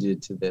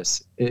contributed to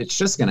this, it's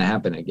just going to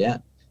happen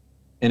again.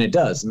 And it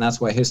does. And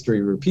that's why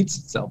history repeats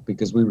itself,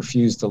 because we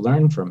refuse to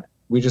learn from it.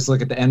 We just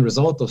look at the end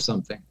result of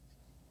something.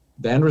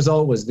 The end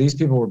result was these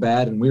people were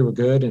bad and we were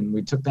good and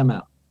we took them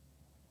out.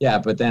 Yeah,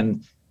 but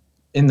then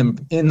in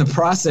the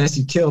process,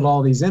 you killed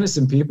all these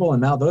innocent people,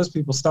 and now those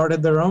people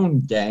started their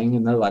own gang,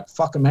 and they're like,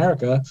 fuck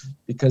America,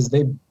 because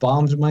they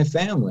bombed my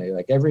family.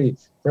 Like,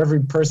 for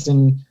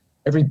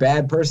every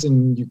bad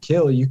person you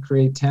kill, you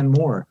create 10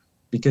 more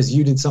because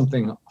you did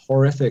something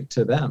horrific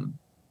to them.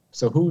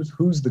 So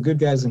who's the good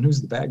guys and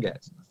who's the bad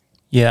guys?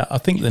 Yeah, I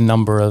think the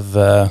number of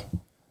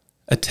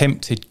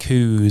attempted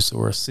coups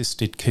or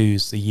assisted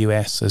coups the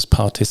US has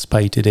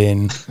participated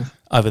in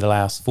over the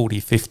last 40,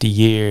 50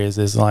 years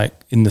is like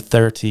in the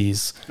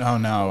 30s. Oh,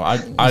 no.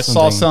 I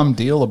saw some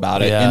deal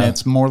about it, and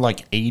it's more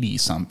like 80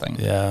 something.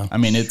 Yeah. I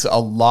mean, it's a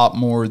lot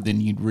more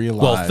than you'd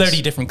realize. Well,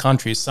 30 different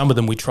countries. Some of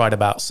them we tried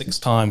about 6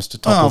 times to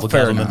topple the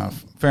government.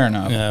 Fair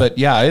enough. Yeah. But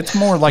yeah, it's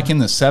more like in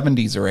the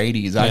 70s or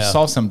 80s. I Yeah.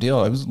 saw some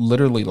deal. It was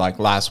literally like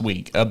last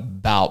week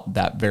about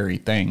that very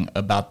thing,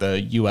 about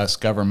the U.S.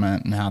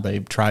 government and how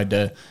they've tried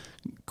to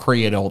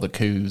create all the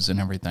coups and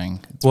everything.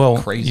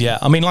 It's crazy. Yeah.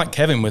 I mean, like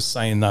Kevin was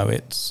saying, though,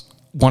 it's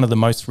one of the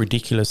most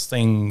ridiculous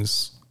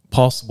things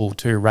possible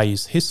to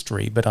erase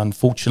history. But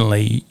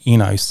unfortunately,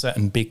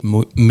 certain big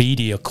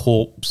media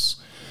corps,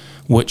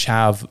 which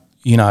have,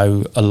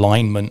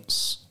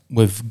 alignments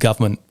with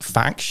government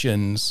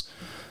factions,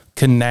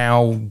 can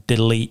now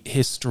delete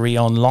history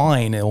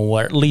online,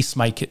 or at least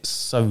make it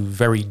so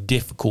very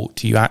difficult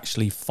to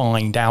actually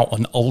find out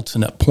an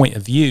alternate point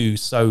of view.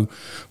 So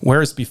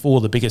whereas before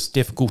the biggest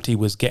difficulty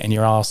was getting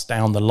your ass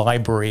down the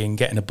library and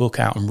getting a book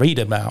out and read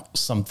about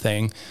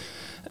something,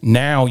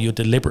 now you're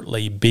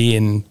deliberately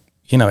being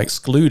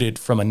excluded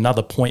from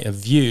another point of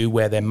view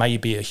where there may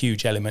be a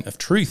huge element of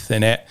truth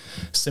in it,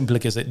 simply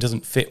because it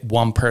doesn't fit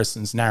one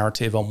person's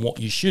narrative on what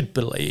you should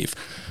believe.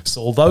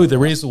 So although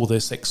there is all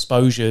this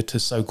exposure to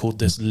so-called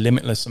this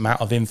limitless amount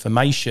of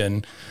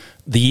information,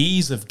 the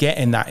ease of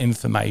getting that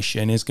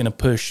information is going to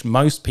push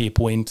most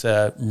people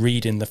into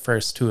reading the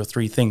first 2 or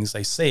 3 things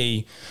they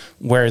see,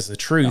 whereas the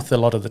truth a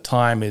lot of the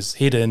time is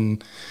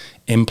hidden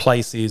in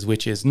places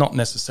which is not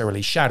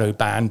necessarily shadow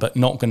banned, but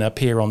not going to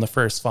appear on the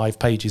first 5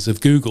 pages of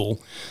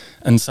Google.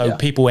 And so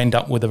people end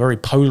up with a very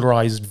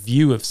polarized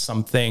view of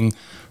something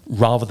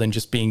rather than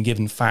just being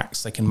given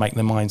facts they can make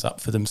their minds up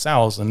for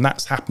themselves. And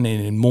that's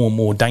happening in more and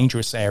more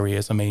dangerous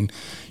areas. I mean,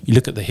 you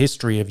look at the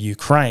history of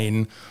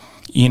Ukraine,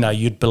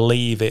 you'd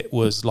believe it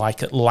was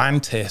like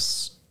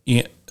Atlantis,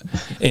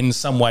 in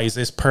some ways,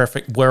 this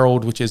perfect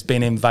world which has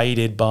been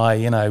invaded by,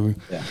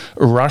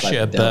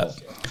 Russia.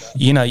 But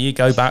you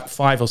go back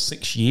 5 or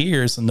 6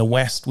 years and the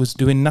West was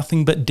doing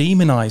nothing but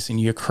demonizing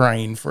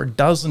Ukraine for a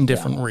dozen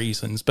different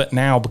reasons. But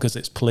now, because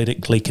it's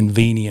politically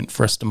convenient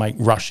for us to make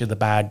Russia the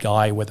bad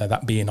guy, whether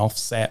that be an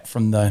offset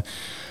from the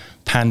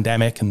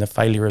pandemic and the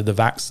failure of the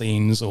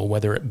vaccines, or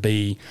whether it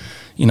be,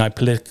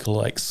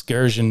 political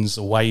excursions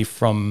away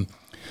from,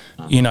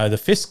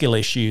 the fiscal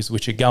issues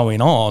which are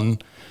going on,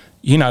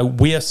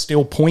 we are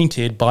still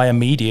pointed by a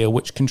media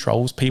which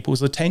controls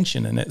people's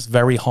attention, and it's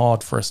very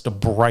hard for us to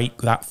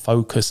break that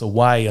focus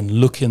away and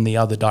look in the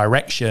other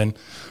direction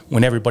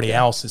when everybody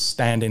else is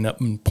standing up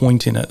and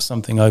pointing at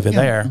something over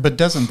there. But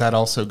doesn't that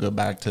also go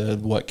back to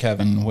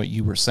what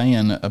you were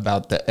saying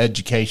about the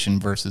education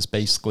versus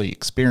basically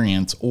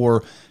experience,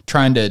 or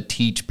trying to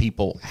teach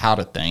people how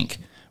to think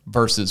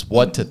versus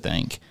what to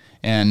think?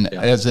 And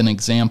as an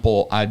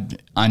example,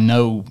 I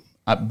know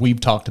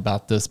we've talked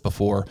about this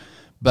before,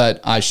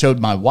 but I showed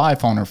my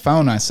wife on her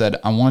phone, I said,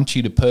 I want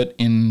you to put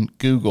in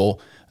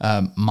Google,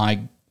 my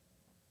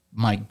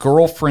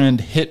girlfriend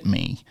hit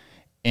me.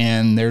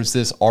 And there's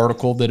this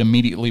article that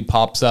immediately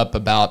pops up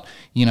about,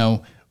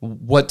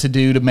 what to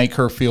do to make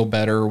her feel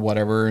better or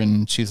whatever.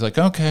 And she's like,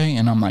 okay.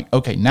 And I'm like,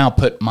 okay, now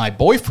put my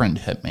boyfriend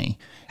hit me.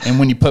 And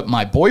when you put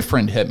my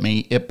boyfriend hit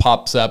me, it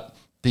pops up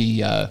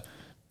the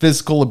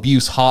physical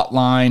abuse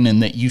hotline,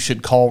 and that you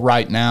should call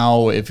right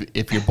now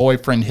if your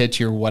boyfriend hits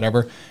you or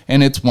whatever.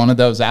 And it's one of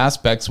those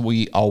aspects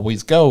we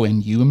always go,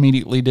 and you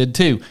immediately did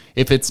too,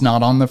 if it's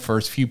not on the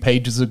first few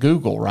pages of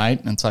Google, right?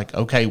 And it's like,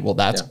 okay, well,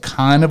 that's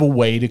kind of a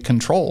way to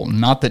control.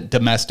 Not that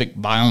domestic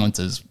violence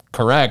is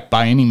correct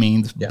by any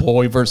means,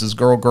 boy versus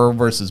girl, girl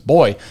versus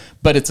boy,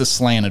 but it's a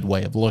slanted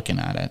way of looking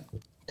at it.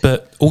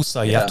 But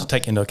also you have to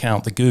take into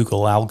account the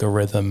Google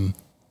algorithm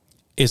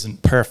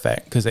isn't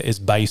perfect, because it is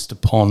based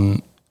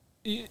upon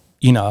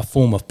a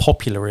form of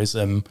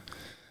popularism.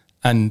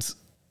 And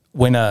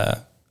when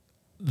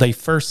they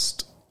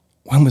first,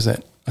 when was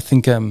it? I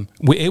think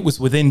it was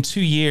within 2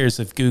 years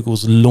of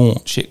Google's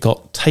launch, it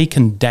got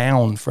taken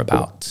down for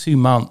about 2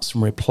 months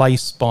and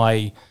replaced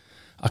by,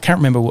 I can't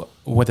remember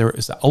whether it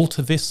was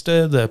Alta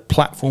Vista, the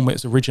platform it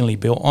was originally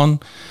built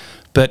on.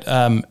 But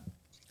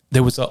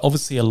there was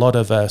obviously a lot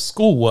of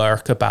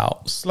schoolwork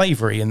about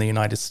slavery in the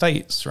United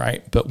States,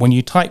 right? But when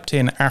you typed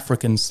in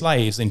African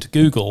slaves into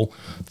Google,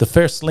 the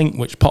first link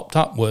which popped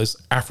up was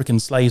African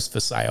slaves for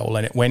sale,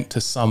 and it went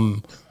to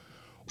some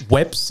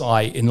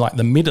website in like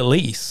the Middle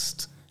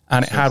East,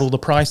 and it had all the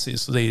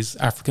prices for these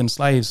African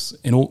slaves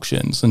in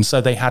auctions. And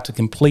so they had to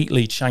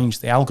completely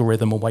change the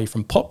algorithm away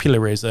from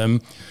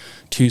popularism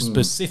to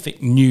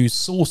specific news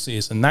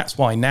sources. And that's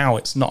why now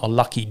it's not a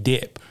lucky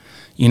dip.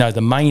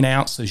 The main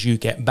answers you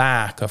get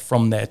back are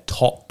from their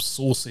top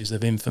sources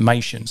of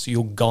information. So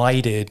you're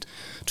guided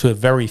to a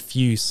very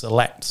few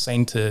select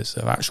centers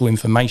of actual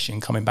information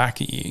coming back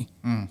at you.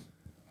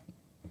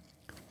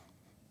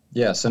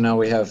 Yeah, so now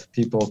we have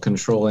people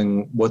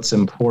controlling what's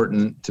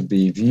important to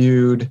be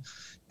viewed,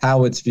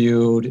 how it's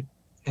viewed,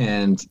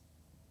 and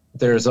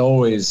there's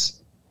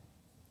always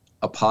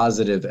a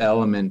positive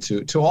element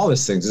to all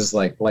these things. It's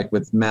like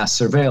with mass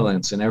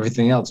surveillance and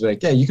everything else.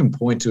 Like, yeah, you can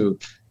point to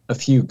a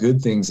few good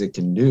things it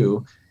can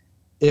do,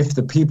 if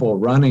the people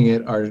running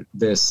it are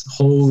this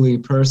holy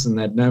person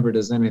that never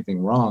does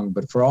anything wrong,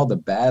 but for all the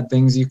bad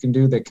things you can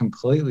do, they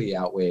completely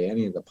outweigh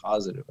any of the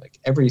positive. Like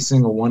every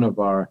single one of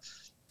our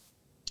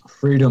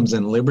freedoms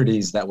and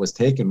liberties that was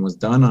taken was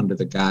done under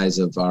the guise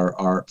of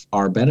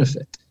our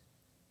benefit.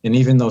 And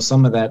even though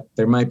some of that,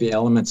 there might be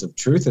elements of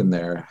truth in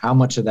there, how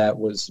much of that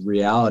was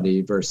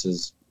reality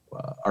versus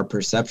our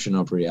perception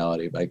of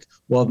reality? Like,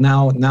 well,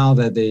 now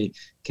that they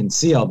can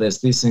see all this,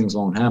 these things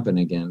won't happen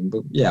again.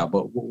 But yeah,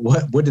 but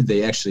what did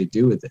they actually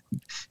do with it?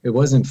 It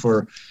wasn't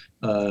for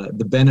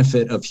the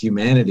benefit of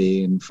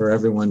humanity and for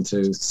everyone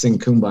to sing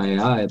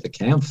Kumbaya at the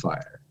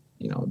campfire.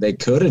 You know, they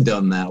could have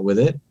done that with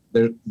it.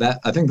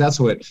 I think that's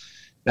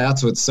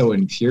what's so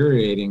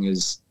infuriating,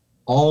 is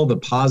all the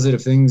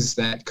positive things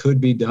that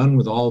could be done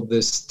with all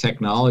this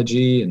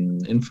technology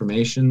and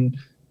information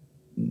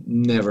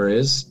never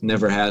is,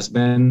 never has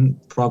been,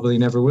 probably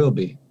never will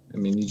be. I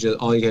mean,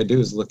 all you gotta do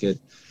is look at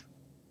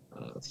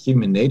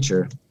human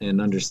nature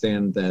and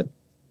understand that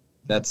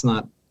that's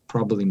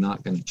probably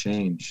not going to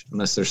change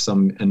unless there's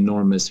some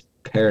enormous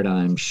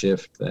paradigm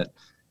shift that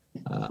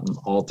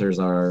alters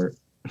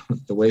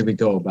the way we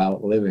go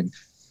about living,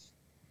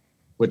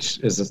 which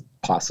is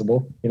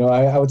possible. You know,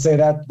 I would say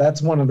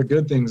that's one of the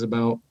good things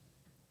about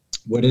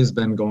what has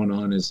been going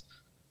on, is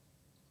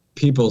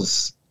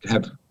people's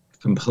have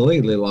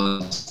completely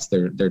lost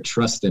their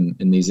trust in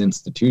these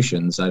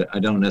institutions. I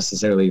don't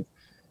necessarily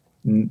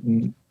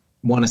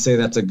want to say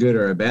that's a good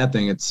or a bad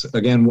thing. It's,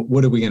 again,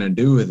 what are we going to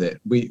do with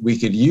it? We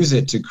could use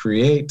it to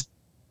create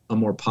a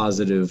more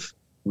positive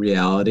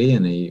reality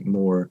and a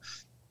more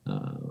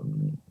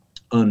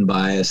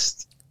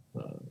unbiased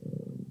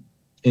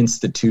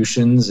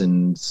institutions,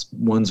 and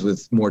ones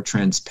with more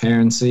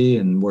transparency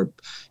and where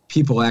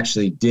people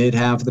actually did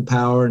have the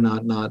power,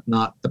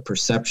 not the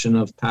perception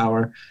of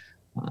power.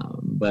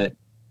 But,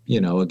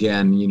 you know,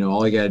 again, you know,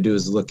 all you got to do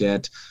is look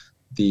at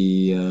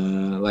the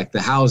like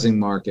the housing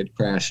market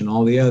crash and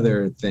all the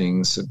other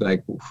things.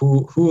 Like,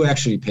 who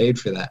actually paid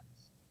for that?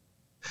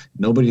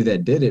 Nobody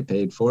that did it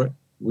paid for it.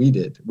 We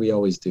did. We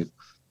always do.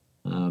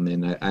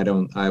 And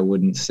I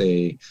wouldn't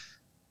say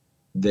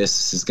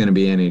this is going to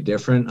be any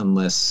different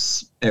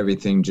unless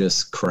everything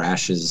just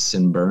crashes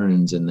and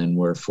burns and then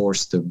we're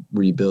forced to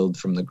rebuild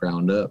from the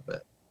ground up.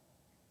 But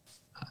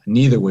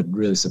neither would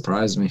really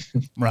surprise me.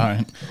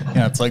 Right.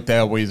 Yeah, it's like they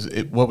always,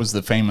 what was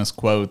the famous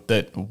quote,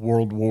 that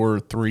World War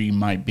III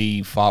might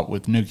be fought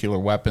with nuclear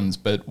weapons,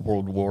 but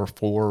World War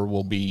IV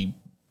will be,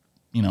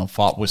 you know,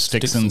 fought with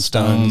sticks and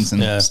stones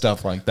and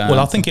stuff like that. Well,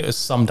 I think it was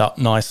summed up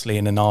nicely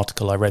in an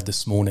article I read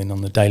this morning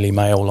on the Daily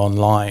Mail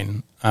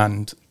online,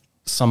 and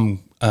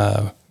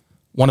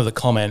one of the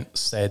comments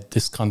said,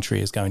 "This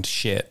country is going to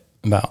shit,"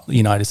 about the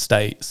United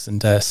States,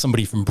 and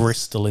somebody from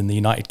Bristol in the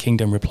United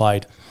Kingdom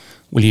replied,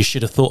 "Well, you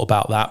should have thought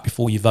about that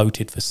before you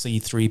voted for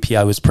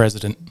C-3PO as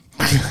president."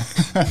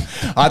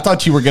 I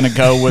thought you were going to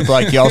go with,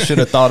 like, y'all should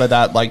have thought of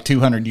that like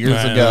 200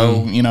 years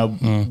ago, you know,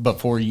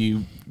 before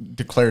you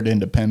declared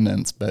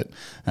independence, but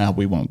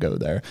we won't go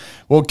there.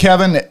 Well,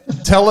 Kevin,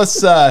 tell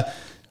us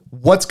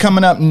what's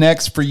coming up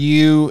next for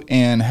you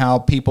and how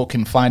people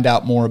can find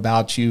out more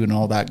about you and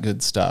all that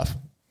good stuff.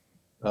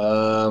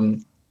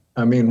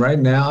 I mean, right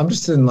now I'm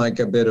just in like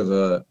a bit of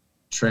a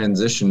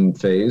transition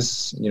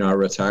phase. You know, I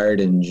retired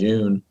in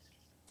June.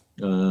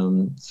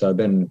 So I've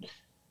been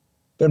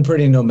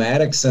pretty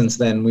nomadic since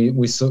then.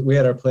 We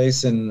had our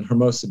place in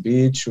Hermosa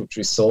Beach, which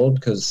we sold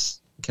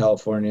because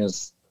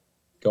California's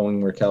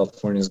going where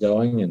California's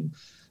going, and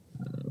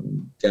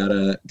got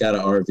a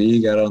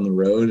RV, got on the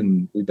road,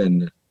 and we've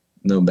been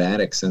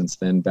nomadic since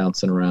then,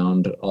 bouncing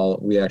around.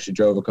 We actually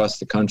drove across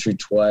the country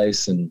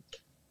twice, and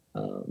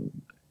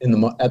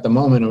at the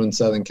moment I'm in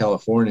Southern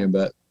California,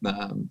 but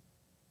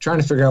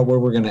trying to figure out where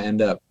we're going to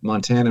end up.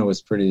 Montana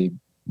was pretty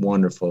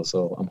wonderful,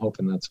 so I'm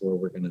hoping that's where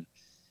we're gonna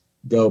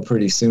go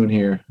pretty soon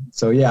here.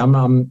 So yeah, I'm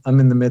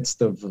in the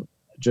midst of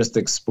just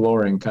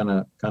exploring, kind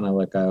of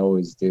like I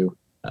always do.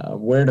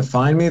 Where to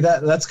find me,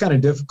 that's kind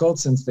of difficult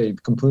since they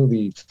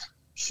completely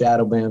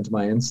shadow banned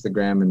my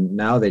Instagram, and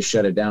now they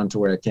shut it down to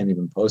where I can't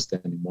even post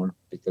it anymore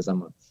because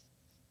I'm a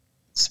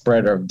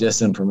spreader of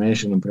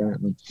disinformation,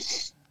 apparently.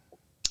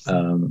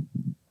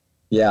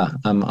 Yeah,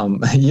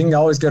 you can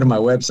always go to my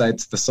website,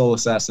 it's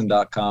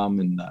thesoulassassin.com,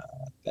 and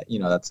you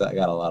know, I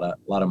got a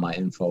lot of my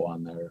info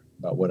on there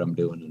about what I'm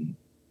doing and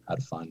how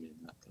to find me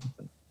and that kind of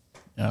thing.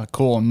 Yeah,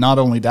 cool. And not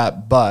only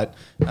that, but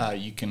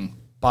you can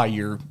buy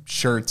your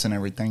shirts and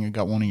everything. I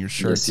got one of your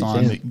shirts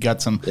on.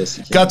 Got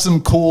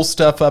some cool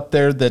stuff up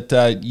there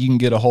that you can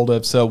get a hold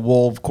of. So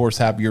we'll of course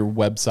have your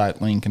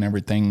website link and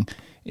everything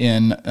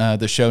in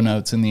the show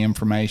notes and the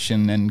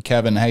information. And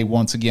Kevin, hey,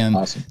 once again,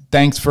 awesome.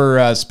 Thanks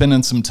for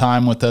spending some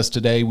time with us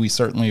today. We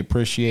certainly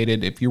appreciate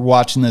it. If you're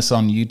watching this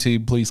on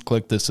YouTube, please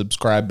click the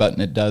subscribe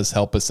button. It does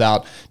help us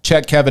out.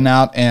 Check Kevin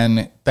out,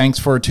 and thanks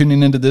for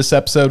tuning into this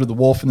episode of The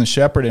Wolf and the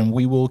Shepherd, and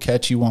we will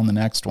catch you on the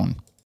next one.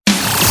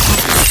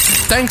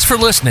 Thanks for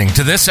listening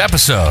to this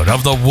episode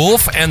of the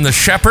Wolf and the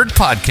Shepherd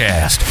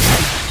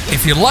podcast.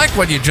 If you like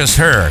what you just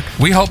heard,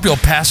 we hope you'll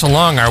pass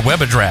along our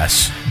web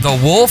address,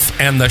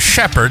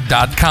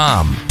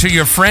 thewolfandtheshepherd.com, to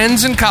your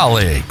friends and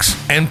colleagues.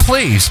 And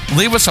please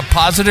leave us a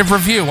positive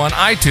review on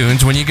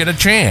iTunes when you get a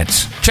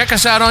chance. Check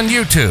us out on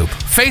YouTube,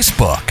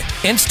 Facebook,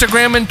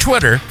 Instagram, and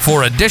Twitter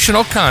for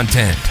additional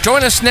content.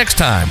 Join us next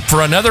time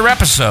for another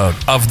episode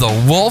of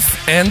The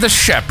Wolf and the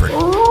Shepherd.